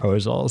use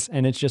proposals,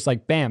 and it's just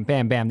like bam,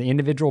 bam, bam, the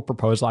individual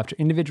proposal after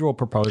individual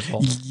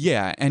proposal.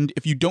 Yeah, and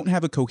if you don't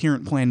have a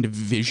coherent planned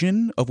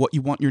vision of what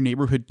you want your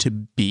neighborhood to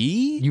be,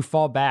 You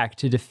fall back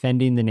to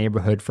defending the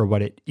neighborhood for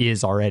what it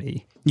is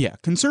already. yeah,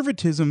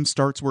 conservatism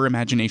starts where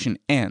imagination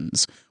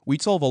ends.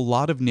 We'd solve a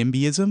lot of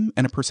NIMBYism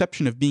and a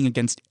perception of being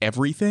against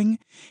everything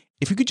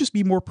if we could just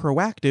be more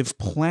proactive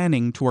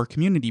planning to our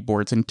community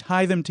boards and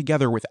tie them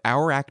together with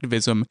our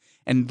activism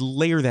and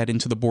layer that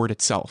into the board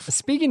itself.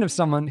 Speaking of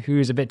someone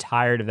who's a bit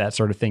tired of that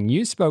sort of thing,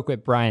 you spoke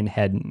with Brian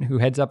Hedden, who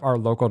heads up our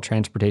local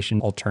transportation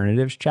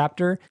alternatives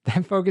chapter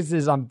that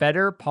focuses on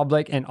better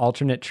public and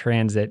alternate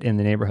transit in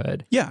the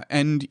neighborhood. Yeah,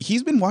 and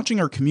he's been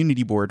watching our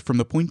community board from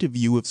the point of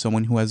view of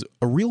someone who has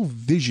a real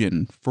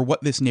vision for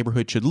what this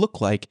neighborhood should look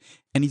like,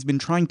 and he's been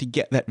trying to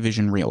get that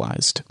vision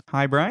realized.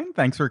 Hi, Brian.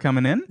 Thanks for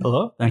coming in.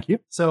 Hello, thank you.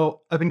 So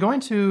I've been going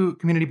to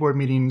community board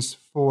meetings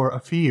for a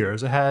few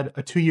years. I had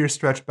a 2-year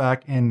stretch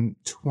back in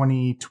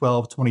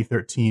 2012,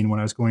 2013 when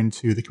I was going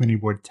to the community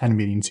board 10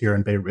 meetings here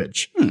in Bay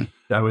Ridge.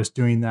 I was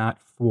doing that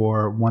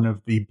for one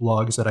of the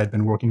blogs that I'd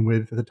been working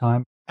with at the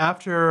time.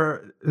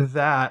 After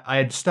that, I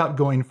had stopped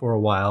going for a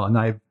while, and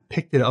I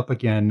picked it up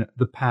again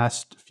the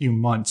past few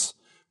months,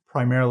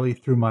 primarily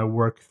through my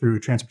work through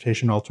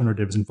transportation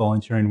alternatives and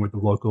volunteering with the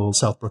local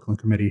South Brooklyn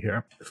committee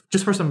here.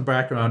 Just for some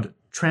background,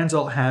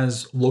 TransAlt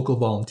has local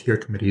volunteer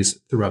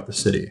committees throughout the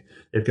city.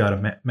 They've got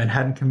a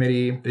Manhattan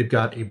committee. They've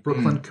got a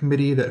Brooklyn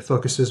committee that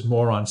focuses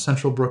more on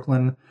central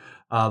Brooklyn.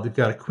 They've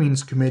got a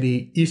Queens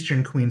committee,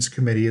 Eastern Queens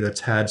committee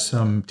that's had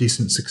some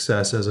decent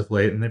success as of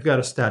late. And they've got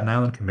a Staten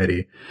Island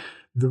committee.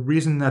 The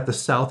reason that the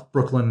South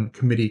Brooklyn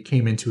committee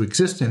came into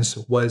existence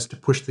was to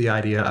push the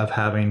idea of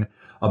having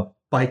a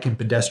bike and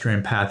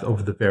pedestrian path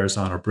over the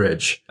Verrazano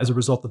Bridge. As a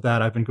result of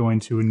that, I've been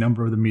going to a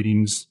number of the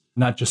meetings,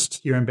 not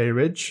just here in Bay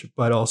Ridge,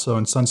 but also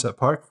in Sunset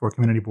Park for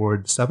Community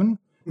Board 7,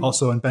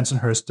 also in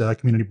Bensonhurst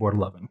Community Board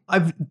 11.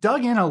 I've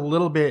dug in a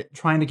little bit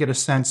trying to get a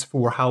sense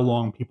for how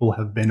long people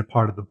have been a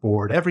part of the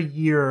board. Every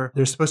year,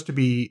 there's supposed to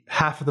be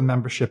half of the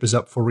membership is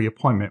up for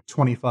reappointment,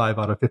 25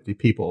 out of 50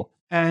 people.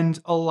 And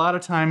a lot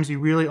of times you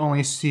really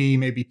only see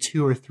maybe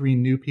 2 or 3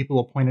 new people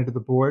appointed to the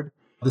board.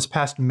 This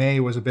past May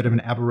was a bit of an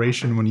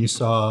aberration when you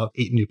saw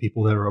 8 new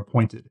people that were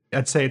appointed.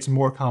 I'd say it's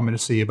more common to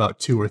see about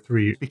 2 or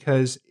 3,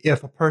 because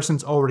if a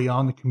person's already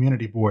on the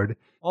community board,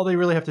 all they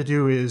really have to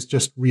do is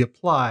just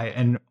reapply,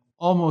 and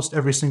almost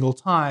every single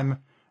time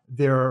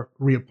they're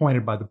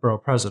reappointed by the borough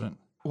president.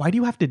 Why do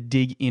you have to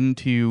dig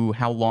into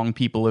how long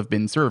people have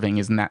been serving?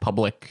 Isn't that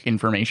public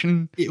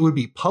information? It would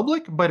be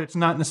public, but it's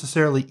not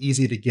necessarily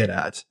easy to get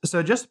at.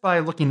 So just by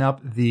looking up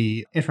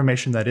the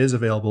information that is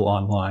available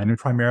online, and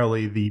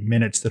primarily the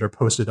minutes that are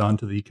posted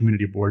onto the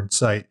community board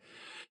site,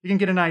 you can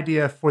get an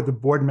idea for the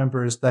board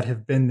members that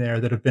have been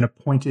there, that have been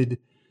appointed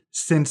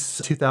since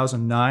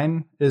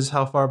 2009 is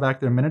how far back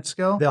their minutes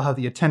go. They'll have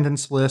the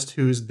attendance list,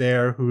 who's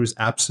there, who's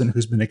absent,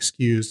 who's been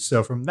excused.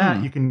 So from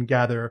that, you can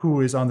gather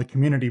who is on the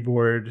community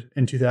board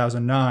in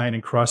 2009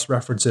 and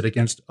cross-reference it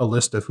against a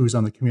list of who's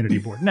on the community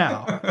board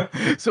now.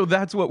 So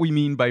that's what we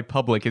mean by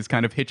public, is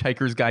kind of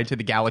Hitchhiker's Guide to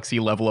the Galaxy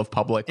level of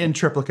public. In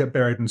triplicate,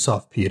 buried in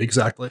soft peat,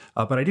 exactly.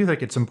 But I do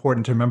think it's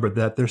important to remember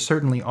that there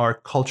certainly are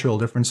cultural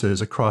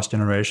differences across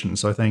generations.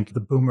 So I think the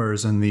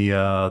boomers and the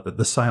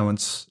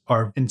silents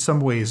are in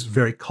some ways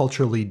very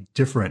culturally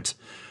different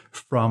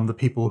from the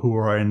people who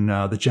are in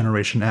the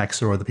Generation X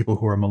or the people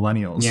who are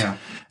millennials. Yeah.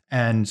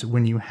 And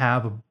when you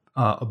have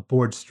a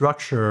board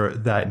structure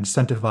that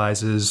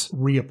incentivizes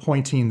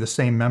reappointing the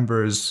same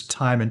members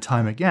time and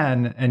time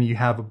again, and you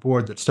have a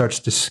board that starts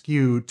to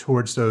skew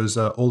towards those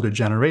older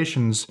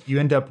generations, you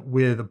end up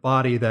with a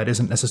body that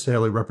isn't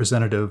necessarily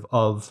representative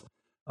of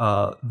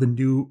the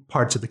new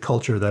parts of the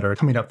culture that are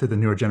coming up through the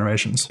newer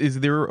generations. Is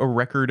there a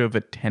record of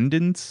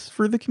attendance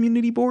for the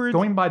community board?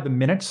 Going by the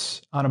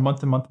minutes on a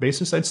month-to-month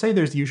basis, I'd say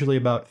there's usually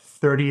about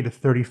 30 to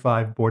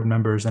 35 board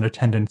members in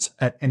attendance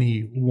at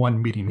any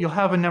one meeting. You'll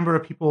have a number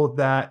of people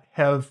that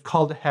have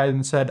called ahead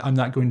and said, I'm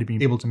not going to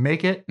be able to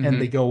make it,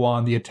 and they go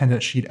on the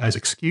attendance sheet as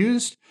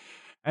excused.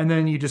 And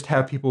then you just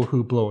have people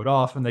who blow it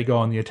off and they go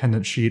on the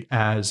attendance sheet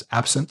as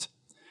absent.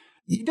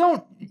 You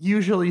don't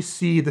usually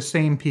see the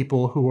same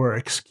people who are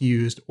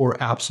excused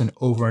or absent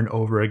over and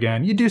over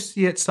again. You do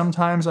see it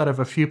sometimes out of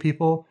a few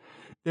people.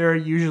 They're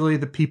usually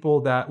the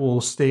people that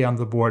will stay on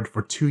the board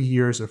for 2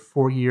 years or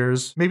 4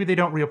 years. Maybe they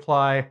don't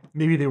reapply.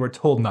 Maybe they were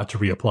told not to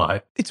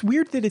reapply. It's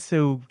weird that it's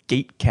so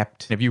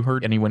gate-kept. Have you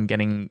heard anyone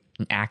getting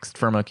axed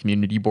from a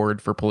community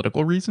board for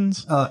political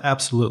reasons?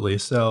 Absolutely.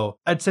 So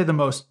I'd say the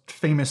most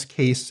famous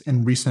case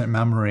in recent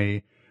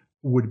memory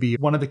would be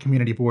one of the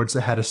community boards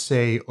that had a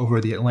say over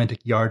the Atlantic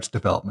Yards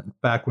development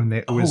back when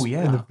it was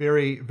in the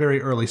very,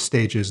 very early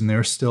stages, and they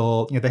were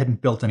still, they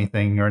hadn't built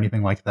anything or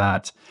anything like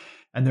that.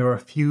 And there were a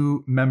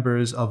few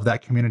members of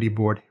that community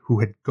board who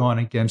had gone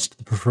against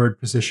the preferred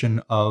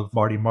position of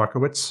Marty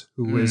Markowitz,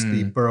 who was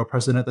the borough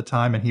president at the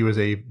time, and he was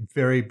a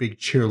very big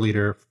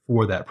cheerleader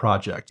for that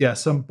project. Yeah,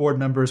 some board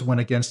members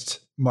went against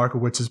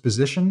Markowitz's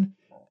position,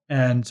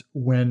 and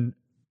when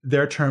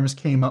their terms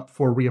came up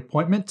for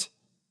reappointment,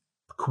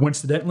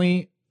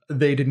 coincidentally,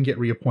 they didn't get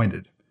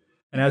reappointed.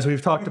 And as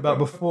we've talked about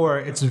before,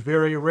 it's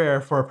very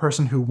rare for a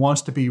person who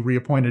wants to be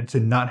reappointed to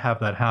not have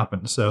that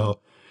happen.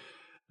 So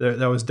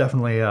that was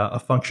definitely a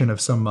function of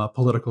some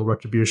political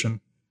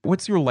retribution.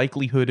 What's your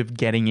likelihood of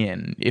getting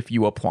in if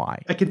you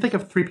apply? I can think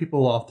of 3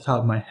 people off the top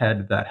of my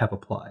head that have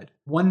applied.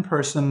 One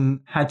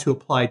person had to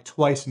apply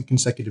twice in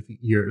consecutive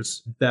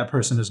years. That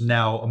person is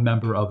now a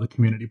member of the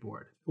community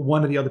board.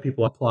 One of the other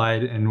people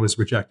applied and was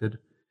rejected.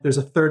 There's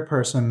a third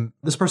person.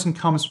 This person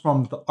comes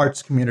from the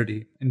arts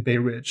community in Bay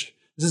Ridge.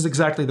 This is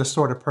exactly the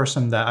sort of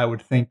person that I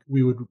would think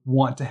we would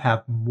want to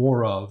have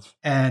more of.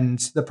 And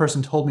the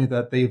person told me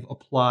that they've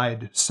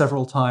applied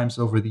several times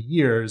over the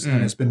years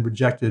and it's been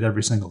rejected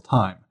every single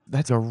time.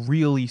 That's a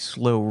really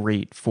slow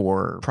rate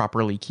for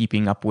properly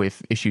keeping up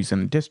with issues in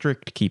the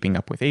district, keeping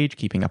up with age,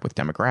 keeping up with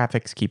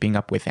demographics, keeping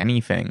up with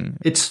anything.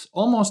 It's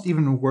almost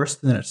even worse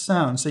than it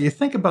sounds. So you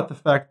think about the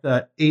fact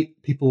that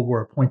 8 people were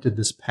appointed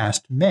this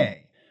past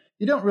May.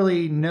 You don't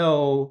really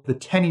know the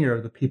tenure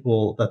of the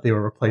people that they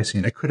were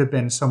replacing. It could have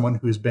been someone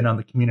who's been on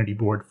the community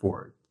board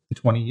for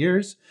 20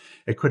 years.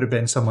 It could have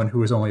been someone who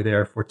was only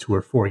there for 2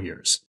 or 4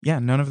 years. Yeah,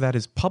 none of that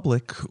is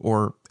public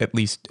or at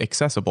least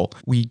accessible.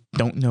 We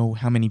don't know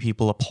how many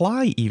people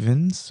apply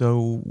even,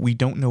 so we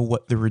don't know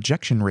what the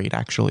rejection rate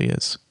actually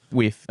is.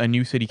 With a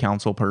new city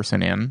council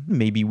person in,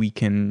 maybe we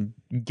can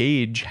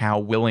gauge how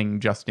willing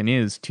Justin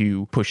is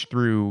to push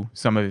through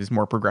some of his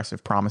more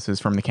progressive promises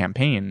from the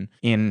campaign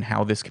in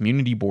how this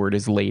community board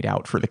is laid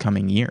out for the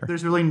coming year.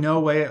 There's really no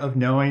way of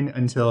knowing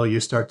until you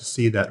start to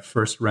see that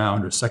first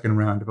round or second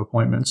round of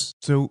appointments.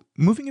 So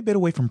moving a bit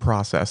away from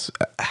process,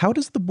 how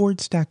does the board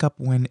stack up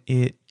when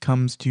it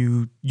comes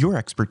to your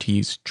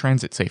expertise,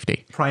 transit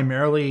safety?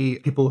 Primarily,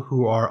 people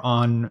who are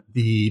on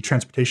the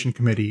transportation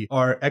committee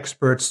are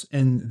experts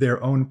in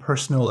their own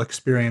personal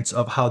experience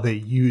of how they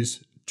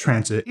use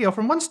transit.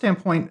 From one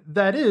standpoint,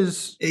 that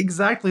is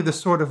exactly the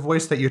sort of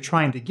voice that you're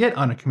trying to get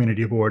on a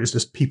community board, is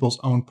just people's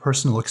own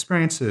personal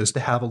experiences, to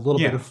have a little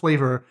bit of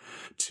flavor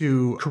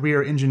to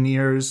career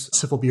engineers,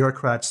 civil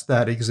bureaucrats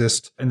that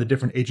exist in the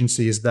different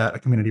agencies that a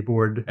community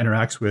board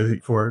interacts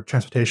with. For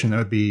transportation, that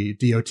would be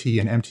DOT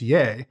and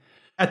MTA.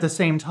 At the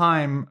same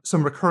time,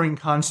 some recurring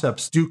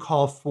concepts do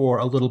call for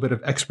a little bit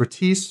of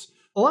expertise.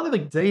 A lot of the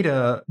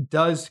data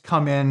does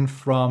come in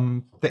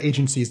from the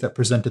agencies that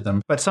presented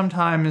them, but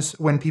sometimes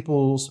when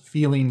people's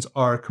feelings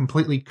are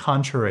completely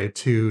contrary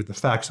to the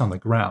facts on the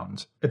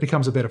ground, it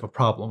becomes a bit of a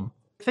problem.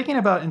 Thinking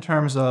about in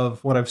terms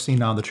of what I've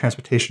seen on the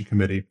Transportation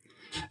Committee,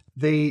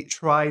 they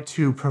try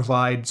to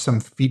provide some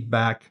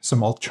feedback,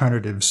 some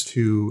alternatives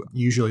to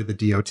usually the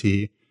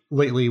DOT.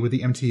 Lately with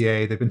the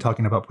MTA, they've been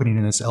talking about putting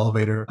in this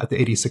elevator at the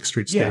 86th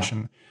Street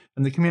station.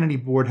 And the community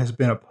board has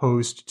been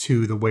opposed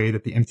to the way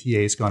that the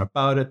MTA has gone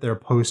about it. They're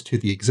opposed to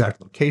the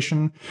exact location.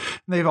 And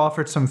they've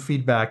offered some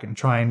feedback in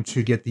trying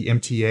to get the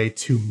MTA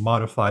to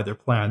modify their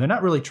plan. They're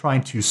not really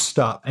trying to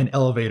stop an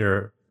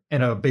elevator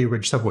in a Bay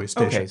Ridge subway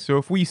station. Okay, so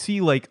if we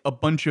see like a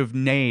bunch of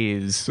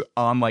nays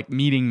on like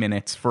meeting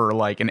minutes for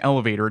like an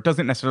elevator, it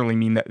doesn't necessarily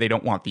mean that they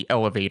don't want the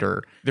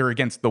elevator. They're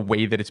against the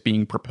way that it's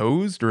being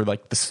proposed or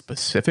like the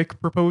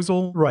specific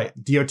proposal. Right.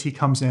 DOT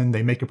comes in,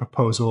 they make a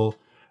proposal.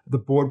 The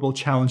board will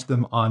challenge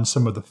them on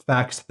some of the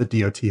facts that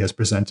the DOT has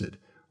presented.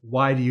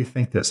 Why do you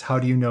think this? How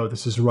do you know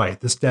this is right?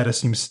 This data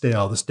seems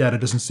stale. This data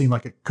doesn't seem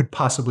like it could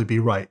possibly be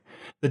right.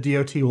 The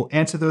DOT will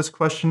answer those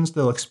questions.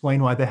 They'll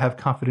explain why they have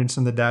confidence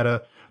in the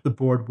data. The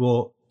board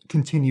will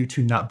continue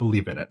to not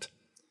believe in it.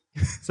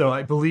 So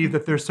I believe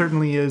that there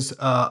certainly is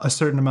a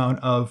certain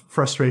amount of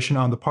frustration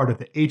on the part of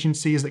the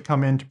agencies that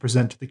come in to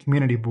present to the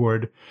community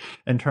board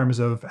in terms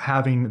of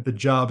having the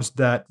jobs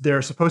that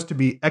they're supposed to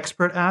be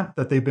expert at,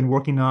 that they've been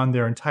working on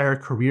their entire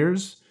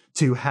careers,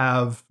 to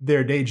have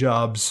their day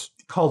jobs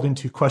called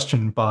into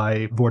question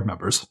by board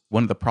members.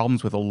 One of the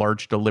problems with a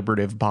large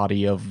deliberative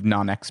body of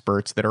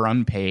non-experts that are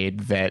unpaid,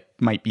 that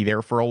might be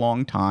there for a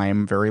long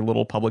time, very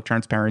little public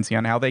transparency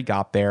on how they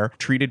got there,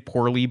 treated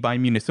poorly by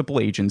municipal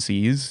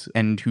agencies,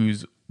 and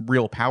whose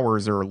real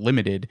powers are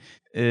limited,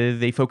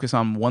 they focus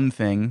on one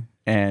thing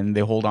and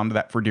they hold on to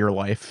that for dear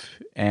life,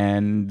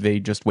 and they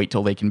just wait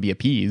till they can be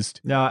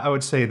appeased. Now, I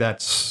would say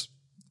that's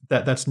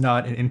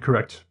not an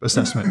incorrect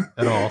assessment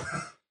at all.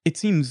 It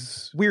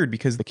seems weird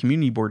because the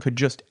community board could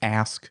just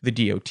ask the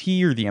DOT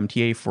or the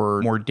MTA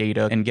for more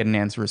data and get an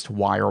answer as to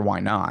why or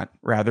why not,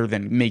 rather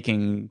than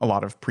making a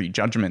lot of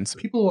prejudgments.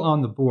 People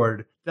on the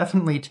board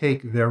definitely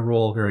take their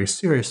role very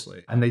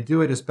seriously, and they do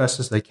it as best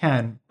as they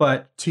can.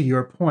 But to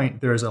your point,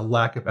 there's a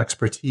lack of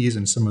expertise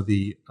in some of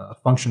the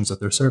functions that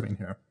they're serving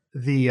here.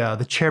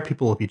 The chair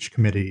people of each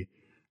committee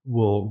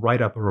will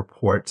write up a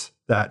report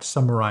that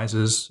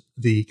summarizes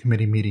the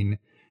committee meeting,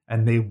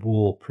 and they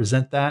will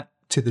present that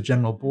to the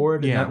general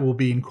board, and that will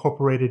be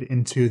incorporated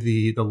into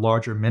the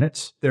larger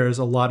minutes. There's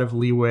a lot of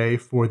leeway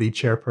for the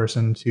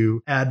chairperson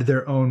to add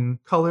their own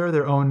color,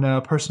 their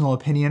own personal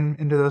opinion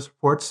into those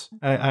reports.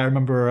 I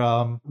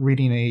remember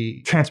reading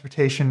a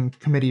transportation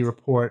committee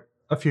report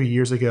a few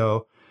years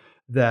ago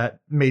that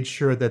made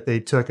sure that they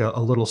took a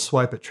little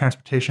swipe at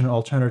transportation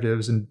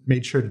alternatives and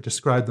made sure to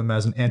describe them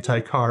as an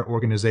anti-car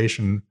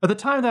organization. At the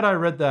time that I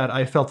read that,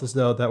 I felt as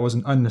though that was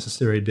an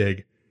unnecessary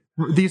dig.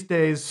 These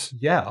days,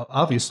 yeah,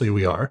 obviously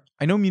we are.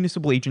 I know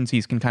municipal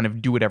agencies can kind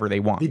of do whatever they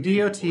want. The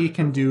DOT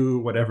can do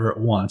whatever it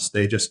wants.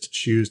 They just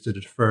choose to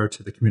defer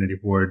to the community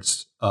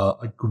boards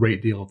a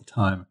great deal of the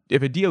time.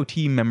 If a DOT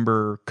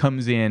member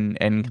comes in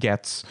and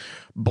gets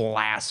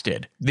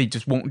blasted, they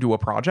just won't do a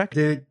project?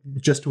 They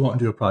just won't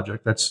do a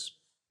project. That's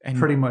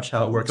pretty much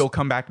how it works. They'll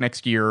come back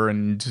next year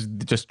and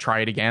just try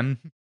it again?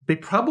 They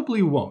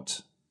probably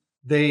won't.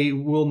 They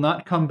will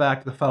not come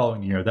back the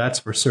following year, that's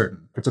for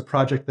certain. If it's a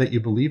project that you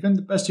believe in,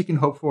 the best you can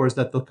hope for is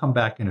that they'll come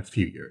back in a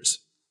few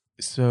years.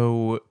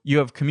 So you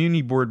have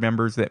community board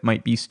members that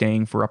might be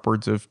staying for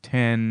upwards of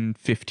 10,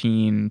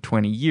 15,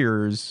 20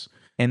 years.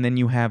 And then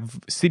you have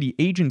city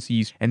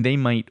agencies, and they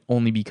might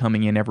only be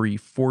coming in every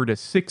 4 to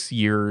 6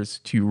 years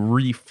to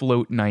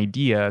refloat an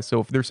idea.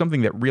 So if there's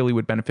something that really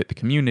would benefit the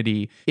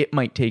community, it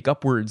might take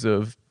upwards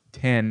of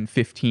 10,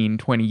 15,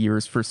 20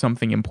 years for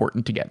something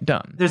important to get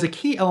done. There's a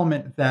key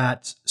element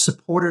that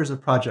supporters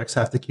of projects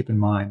have to keep in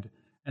mind,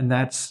 and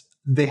that's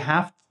they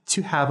have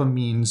to have a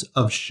means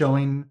of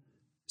showing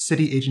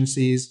city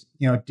agencies,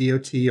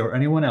 DOT or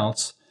anyone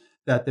else,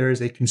 that there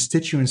is a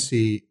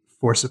constituency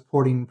for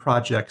supporting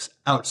projects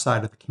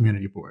outside of the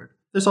community board.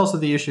 There's also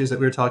the issues that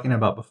we were talking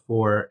about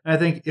before. And I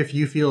think if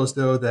you feel as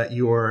though that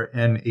you're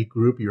in a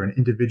group, you're an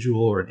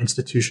individual or an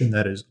institution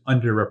that is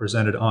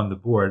underrepresented on the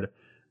board,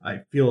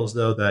 I feel as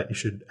though that you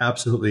should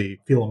absolutely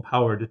feel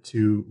empowered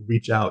to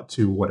reach out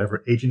to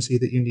whatever agency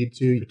that you need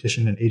to.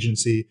 Petition an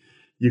agency.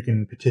 You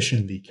can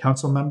petition the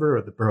council member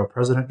or the borough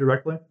president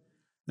directly.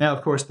 Now,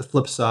 of course, the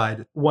flip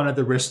side, one of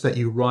the risks that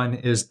you run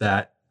is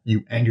that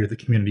you anger the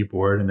community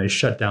board and they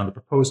shut down the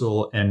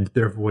proposal and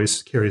their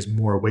voice carries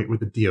more weight with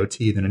the DOT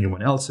than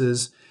anyone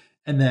else's.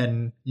 And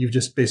then you've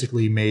just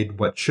basically made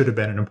what should have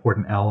been an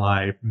important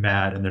ally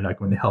mad, and they're not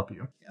going to help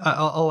you.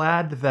 I'll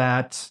add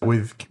that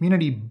with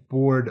Community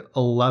Board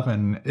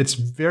 11, it's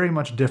very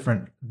much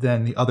different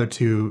than the other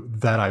two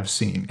that I've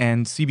seen.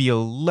 And CB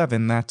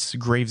 11, that's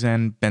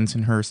Gravesend,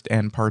 Bensonhurst,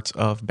 and parts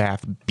of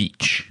Bath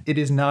Beach. It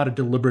is not a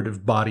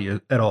deliberative body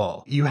at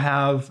all. You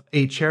have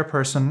a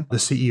chairperson, the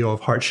CEO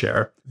of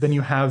HeartShare. Then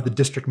you have the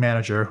district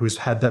manager, who's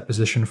had that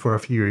position for a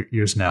few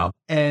years now.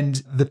 And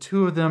the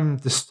two of them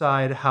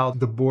decide how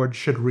the board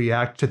should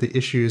react to the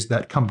issues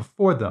that come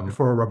before them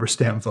for a rubber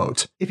stamp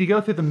vote. If you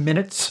go through the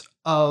minutes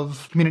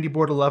of Community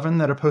Board 11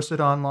 that are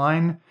posted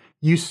online,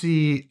 you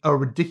see a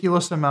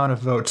ridiculous amount of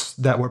votes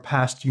that were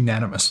passed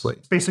unanimously.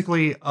 It's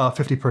basically a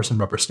 50-person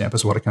rubber stamp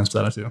is what it comes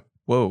down to.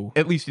 Whoa.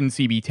 At least in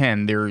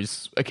CB10,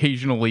 there's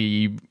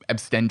occasionally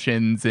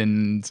abstentions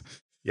and...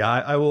 Yeah,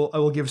 I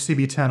will give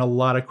CB10 a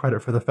lot of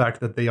credit for the fact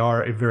that they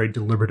are a very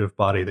deliberative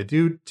body. They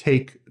do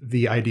take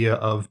the idea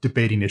of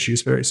debating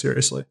issues very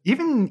seriously.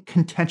 Even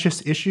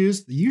contentious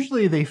issues,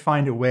 usually they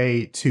find a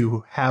way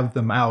to have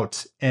them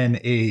out in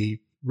a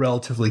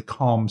relatively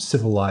calm,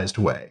 civilized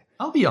way.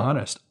 I'll be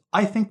honest,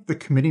 I think the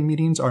committee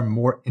meetings are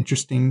more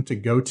interesting to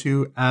go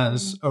to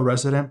as a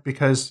resident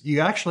because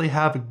you actually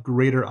have a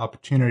greater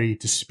opportunity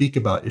to speak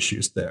about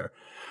issues there.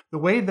 The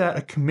way that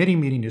a committee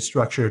meeting is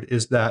structured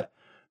is that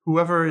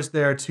whoever is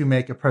there to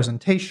make a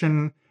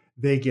presentation,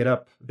 they get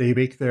up, they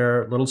make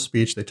their little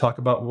speech, they talk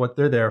about what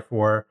they're there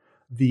for.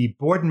 The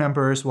board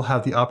members will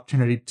have the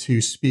opportunity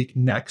to speak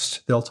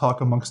next. They'll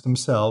talk amongst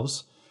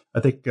themselves. I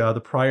think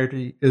the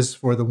priority is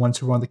for the ones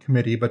who are on the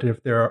committee, but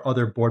if there are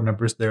other board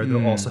members there,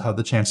 they'll also have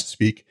the chance to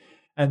speak.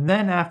 And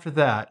then after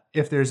that,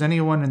 if there's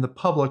anyone in the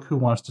public who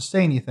wants to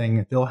say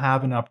anything, they'll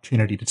have an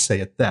opportunity to say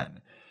it then.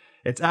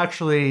 It's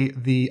actually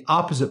the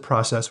opposite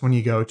process when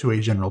you go to a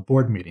general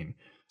board meeting.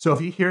 So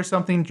if you hear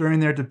something during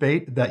their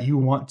debate that you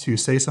want to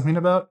say something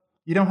about,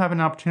 you don't have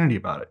an opportunity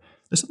about it.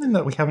 There's something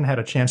that we haven't had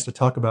a chance to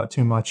talk about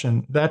too much,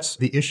 and that's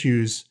the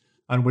issues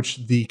on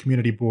which the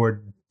community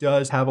board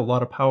does have a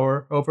lot of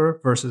power over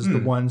versus the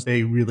ones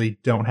they really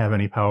don't have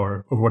any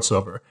power over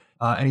whatsoever.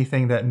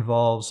 Anything that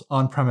involves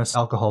on-premise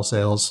alcohol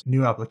sales,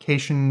 new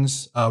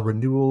applications,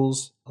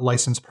 renewals,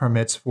 license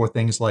permits for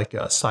things like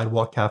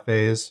sidewalk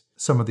cafes,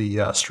 some of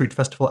the street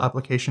festival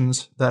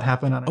applications that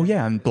happen on it. Oh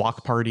yeah, and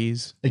block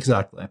parties.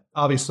 Exactly.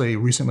 Obviously,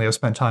 recently I've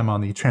spent time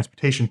on the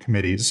transportation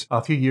committees.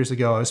 A few years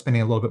ago, I was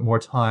spending a little bit more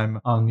time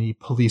on the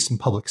police and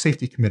public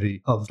safety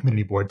committee of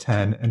Community Board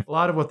 10. And a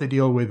lot of what they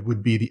deal with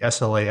would be the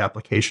SLA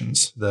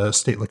applications, the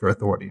State Liquor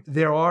Authority.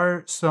 There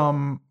are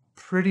some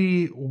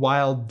pretty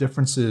wild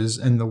differences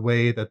in the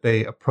way that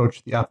they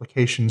approach the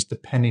applications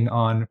depending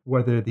on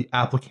whether the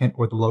applicant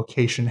or the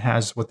location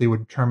has what they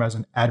would term as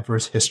an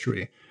adverse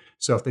history.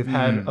 So if they've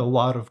had a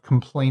lot of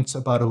complaints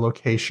about a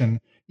location,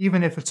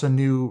 even if it's a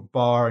new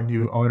bar,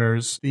 new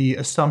owners, the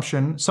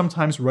assumption,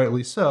 sometimes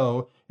rightly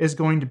so, is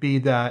going to be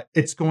that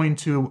it's going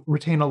to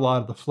retain a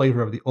lot of the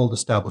flavor of the old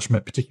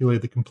establishment, particularly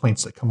the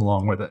complaints that come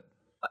along with it.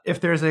 If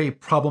there's a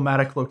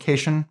problematic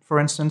location, for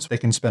instance, they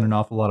can spend an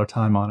awful lot of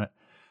time on it.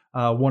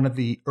 One of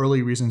the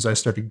early reasons I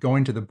started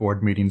going to the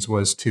board meetings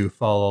was to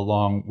follow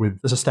along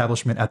with this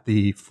establishment at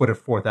the foot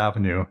of 4th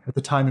Avenue. At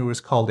the time, it was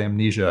called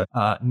Amnesia.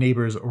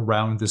 Neighbors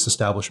around this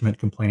establishment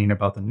complaining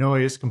about the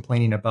noise,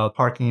 complaining about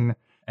parking,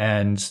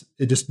 and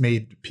it just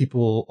made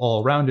people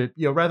all around it,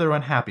 rather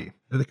unhappy.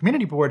 The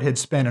community board had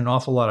spent an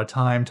awful lot of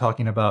time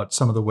talking about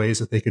some of the ways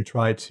that they could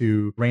try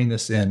to rein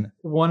this in.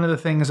 One of the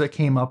things that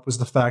came up was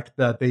the fact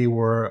that they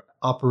were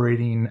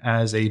operating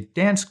as a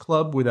dance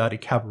club without a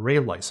cabaret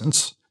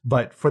license.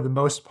 But for the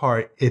most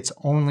part, it's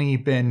only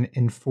been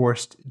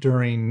enforced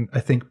during, I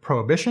think,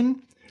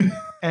 Prohibition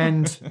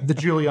and the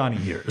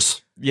Giuliani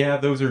years. Yeah,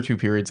 those are two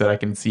periods that I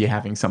can see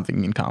having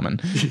something in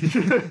common.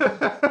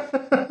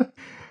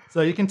 So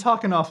you can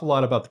talk an awful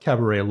lot about the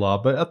cabaret law,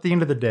 but at the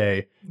end of the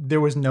day,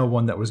 there was no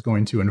one that was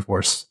going to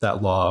enforce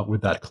that law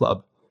with that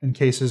club. In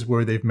cases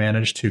where they've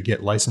managed to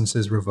get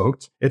licenses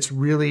revoked, it's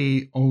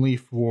really only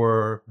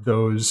for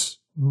those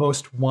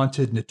most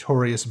wanted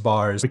notorious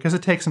bars, because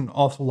it takes an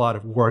awful lot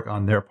of work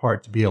on their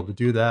part to be able to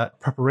do that.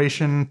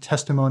 Preparation,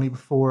 testimony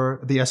before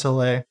the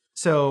SLA.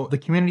 So the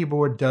community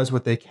board does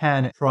what they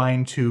can,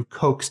 trying to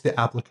coax the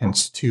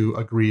applicants to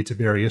agree to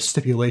various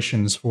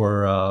stipulations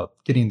for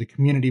getting the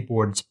community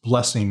board's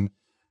blessing.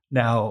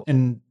 Now,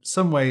 in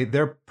some way,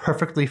 they're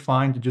perfectly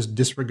fine to just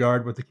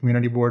disregard what the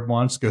community board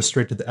wants, go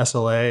straight to the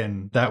SLA,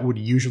 and that would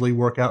usually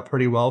work out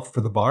pretty well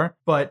for the bar.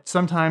 But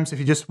sometimes if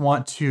you just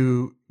want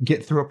to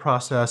get through a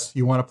process,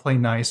 you want to play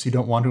nice, you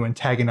don't want to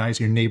antagonize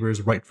your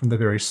neighbors right from the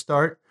very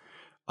start,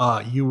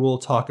 you will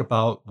talk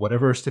about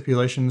whatever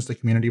stipulations the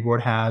community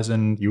board has,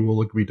 and you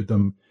will agree to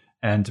them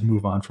and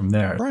move on from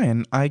there.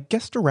 Brian, I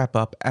guess to wrap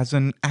up, as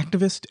an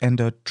activist and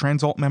a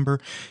Transalt member,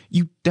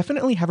 you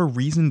definitely have a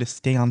reason to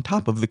stay on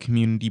top of the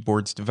community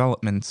board's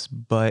developments,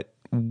 but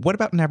what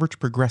about an average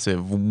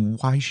progressive?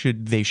 Why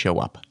should they show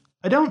up?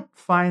 I don't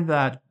find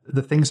that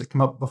the things that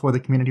come up before the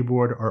community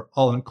board are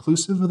all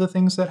inclusive of the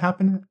things that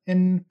happen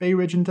in Bay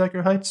Ridge and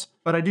Decker Heights,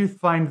 but I do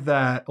find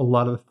that a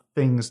lot of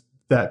things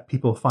that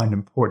people find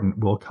important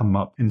will come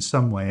up in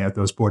some way at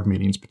those board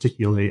meetings,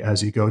 particularly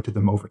as you go to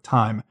them over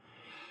time.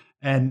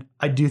 And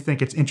I do think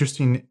it's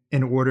interesting,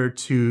 in order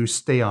to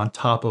stay on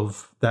top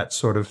of that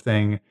sort of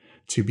thing,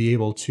 to be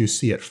able to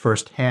see it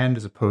firsthand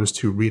as opposed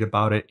to read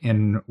about it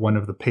in one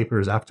of the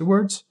papers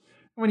afterwards.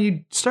 When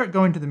you start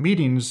going to the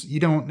meetings, you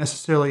don't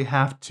necessarily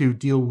have to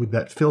deal with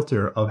that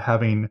filter of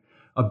having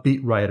a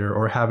beat writer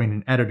or having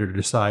an editor to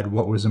decide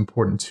what was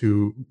important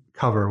to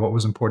cover, what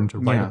was important to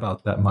write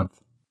about that month.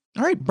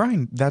 All right,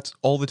 Brian, that's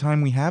all the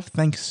time we have.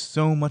 Thanks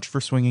so much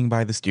for swinging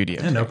by the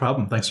studio. Yeah, no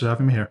problem. Thanks for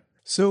having me here.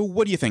 So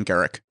what do you think,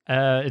 Eric?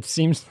 It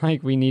seems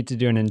like we need to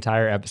do an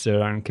entire episode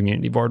on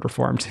community board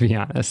reform, to be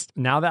honest.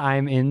 Now that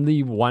I'm in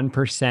the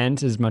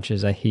 1%, as much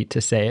as I hate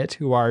to say it,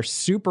 who are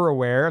super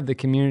aware of the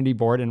community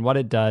board and what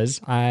it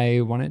does,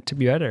 I want it to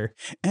be better.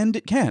 And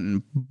it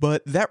can,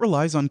 but that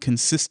relies on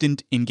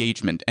consistent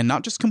engagement and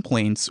not just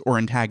complaints or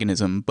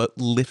antagonism, but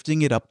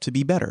lifting it up to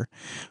be better.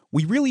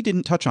 We really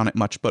didn't touch on it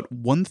much, but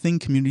one thing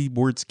community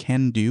boards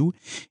can do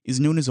is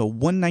known as a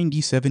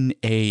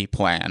 197A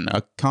plan,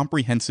 a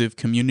comprehensive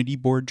community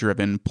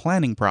board-driven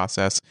planning process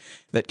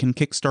that can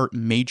kickstart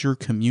major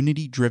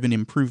community-driven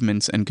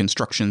improvements and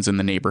constructions in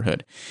the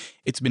neighborhood.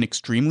 It's been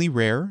extremely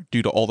rare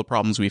due to all the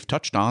problems we've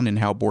touched on and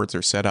how boards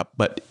are set up,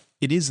 but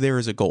it is there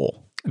as a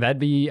goal. That'd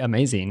be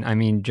amazing. I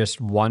mean, just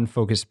one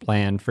focused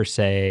plan for,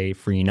 say,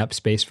 freeing up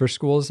space for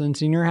schools and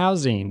senior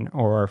housing,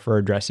 or for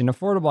addressing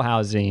affordable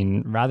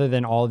housing, rather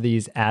than all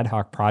these ad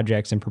hoc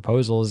projects and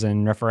proposals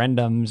and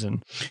referendums.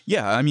 And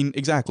yeah, I mean,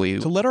 exactly.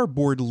 To let our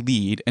board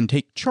lead and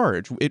take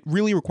charge, it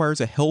really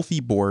requires a healthy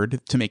board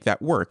to make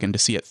that work and to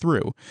see it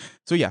through.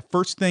 So yeah,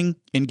 first thing,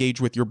 engage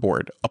with your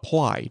board.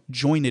 Apply.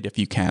 Join it if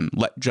you can.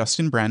 Let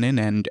Justin Brennan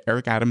and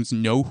Eric Adams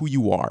know who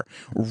you are.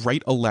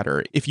 Write a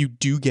letter. If you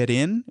do get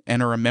in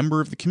and are a member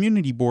of the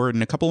community board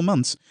in a couple of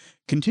months,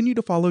 continue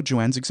to follow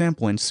Joanne's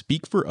example and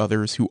speak for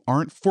others who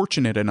aren't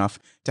fortunate enough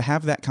to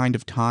have that kind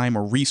of time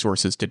or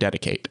resources to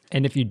dedicate.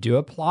 And if you do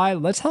apply,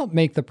 let's help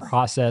make the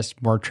process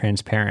more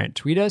transparent.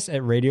 Tweet us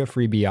at Radio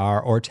Free BR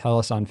or tell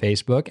us on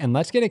Facebook, and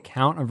let's get a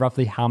count of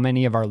roughly how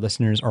many of our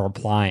listeners are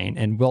applying,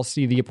 and we'll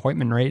see the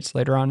appointment rates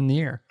later on in the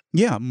year.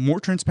 Yeah, more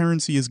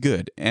transparency is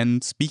good.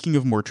 And speaking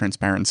of more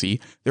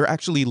transparency, they're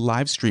actually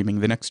live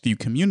streaming the next few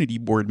community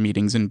board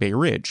meetings in Bay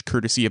Ridge,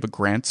 courtesy of a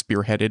grant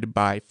spearheaded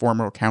by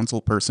former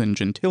councilperson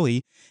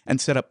Gentili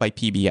and set up by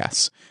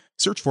PBS.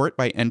 Search for it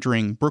by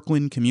entering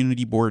Brooklyn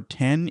Community Board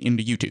 10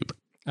 into YouTube.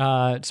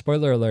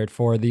 Spoiler alert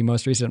for the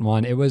most recent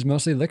one, it was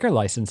mostly liquor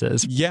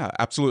licenses. Yeah,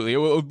 absolutely. A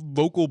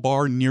local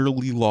bar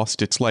nearly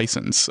lost its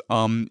license.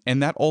 And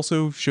that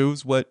also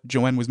shows what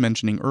Joanne was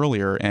mentioning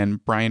earlier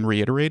and Brian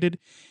reiterated.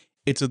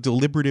 It's a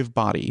deliberative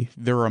body.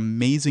 There are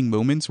amazing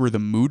moments where the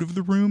mood of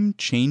the room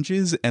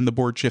changes and the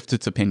board shifts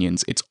its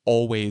opinions. It's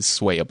always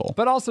swayable.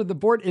 But also, the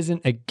board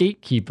isn't a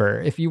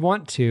gatekeeper. If you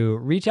want to,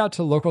 reach out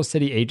to local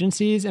city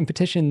agencies and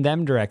petition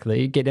them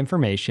directly, get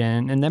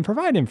information, and then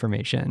provide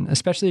information,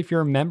 especially if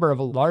you're a member of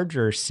a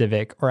larger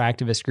civic or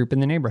activist group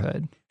in the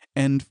neighborhood.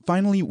 And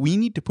finally, we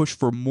need to push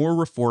for more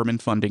reform and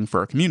funding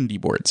for our community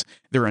boards.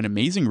 They're an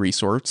amazing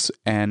resource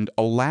and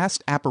a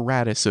last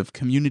apparatus of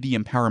community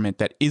empowerment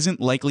that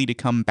isn't likely to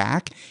come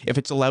back if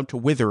it's allowed to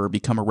wither or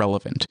become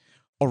irrelevant.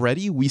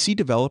 Already, we see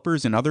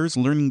developers and others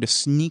learning to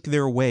sneak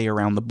their way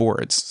around the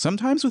boards,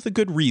 sometimes with a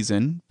good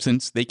reason,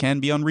 since they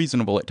can be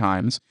unreasonable at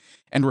times,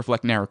 and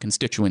reflect narrow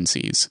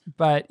constituencies.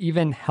 But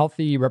even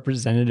healthy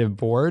representative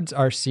boards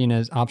are seen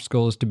as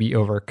obstacles to be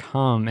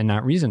overcome and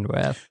not reasoned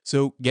with.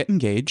 So get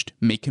engaged,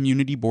 make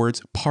community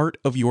boards part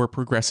of your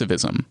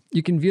progressivism.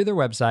 You can view their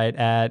website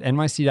at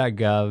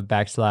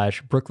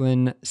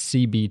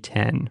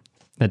nyc.gov/BrooklynCB10.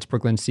 That's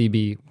Brooklyn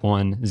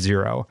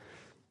CB10.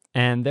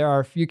 And there are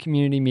a few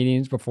community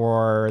meetings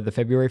before the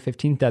February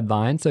 15th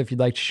deadline. So if you'd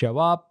like to show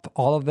up,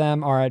 all of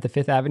them are at the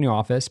 5th Avenue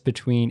office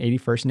between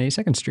 81st and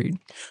 82nd Street.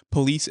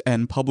 Police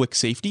and Public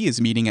Safety is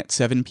meeting at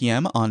 7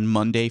 p.m. on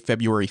Monday,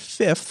 February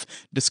 5th,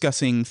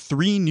 discussing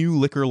 3 new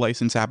liquor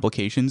license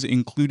applications,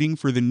 including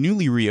for the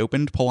newly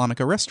reopened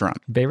Polonica restaurant.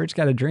 Bay Ridge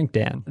got a drink,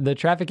 Dan. The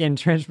Traffic and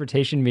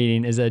Transportation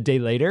meeting is a day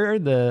later,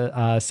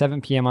 the 7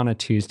 p.m. on a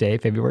Tuesday,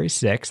 February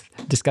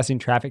 6th, discussing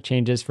traffic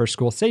changes for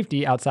school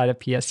safety outside of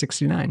PS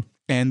 69.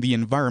 And the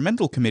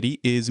Environmental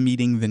Committee is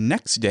meeting the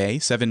next day,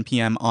 7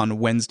 p.m. on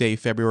Wednesday,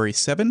 February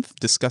 7th,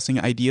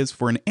 discussing ideas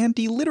for an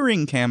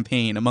anti-littering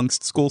campaign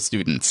amongst school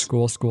students.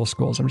 Schools. I'm just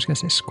going to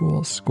say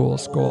schools.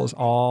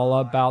 All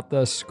about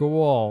the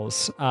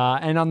schools.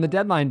 And on the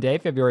deadline day,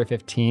 February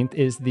 15th,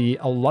 is the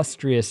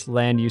illustrious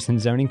Land Use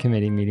and Zoning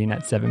Committee meeting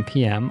at 7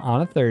 p.m.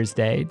 on a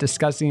Thursday,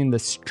 discussing the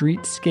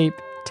Streetscape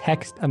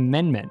Text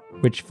Amendment,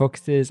 which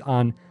focuses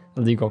on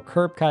illegal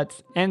curb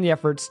cuts, and the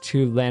efforts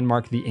to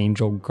landmark the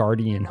Angel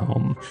Guardian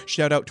home.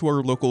 Shout out to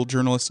our local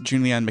journalist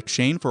Julianne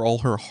McShane for all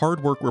her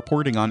hard work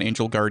reporting on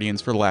Angel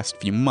Guardians for the last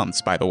few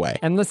months, by the way.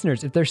 And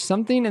listeners, if there's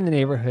something in the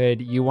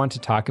neighborhood you want to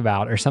talk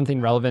about or something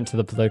relevant to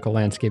the political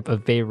landscape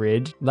of Bay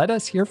Ridge, let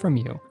us hear from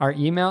you. Our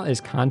email is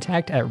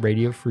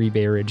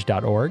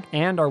contact@radiofreebayridge.org,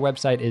 and our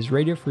website is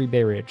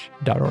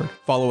radiofreebayridge.org.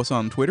 Follow us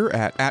on Twitter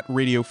at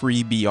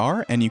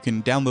RadioFreeBR, and you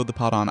can download the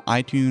pod on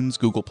iTunes,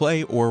 Google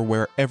Play, or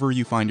wherever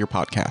you find your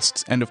podcasts.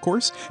 And of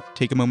course,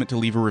 take a moment to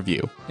leave a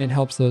review. It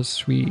helps those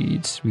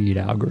sweet, sweet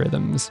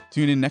algorithms.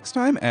 Tune in next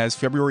time as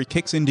February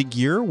kicks into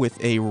gear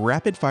with a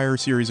rapid-fire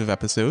series of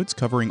episodes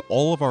covering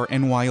all of our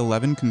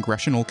NY11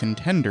 congressional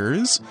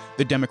contenders,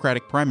 the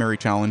Democratic primary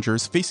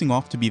challengers facing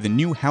off to be the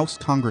new House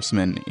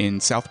congressman in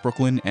South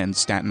Brooklyn and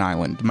Staten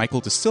Island.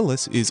 Michael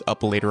DeSillis is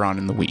up later on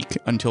in the week.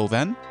 Until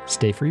then,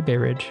 stay free, Bay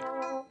Ridge.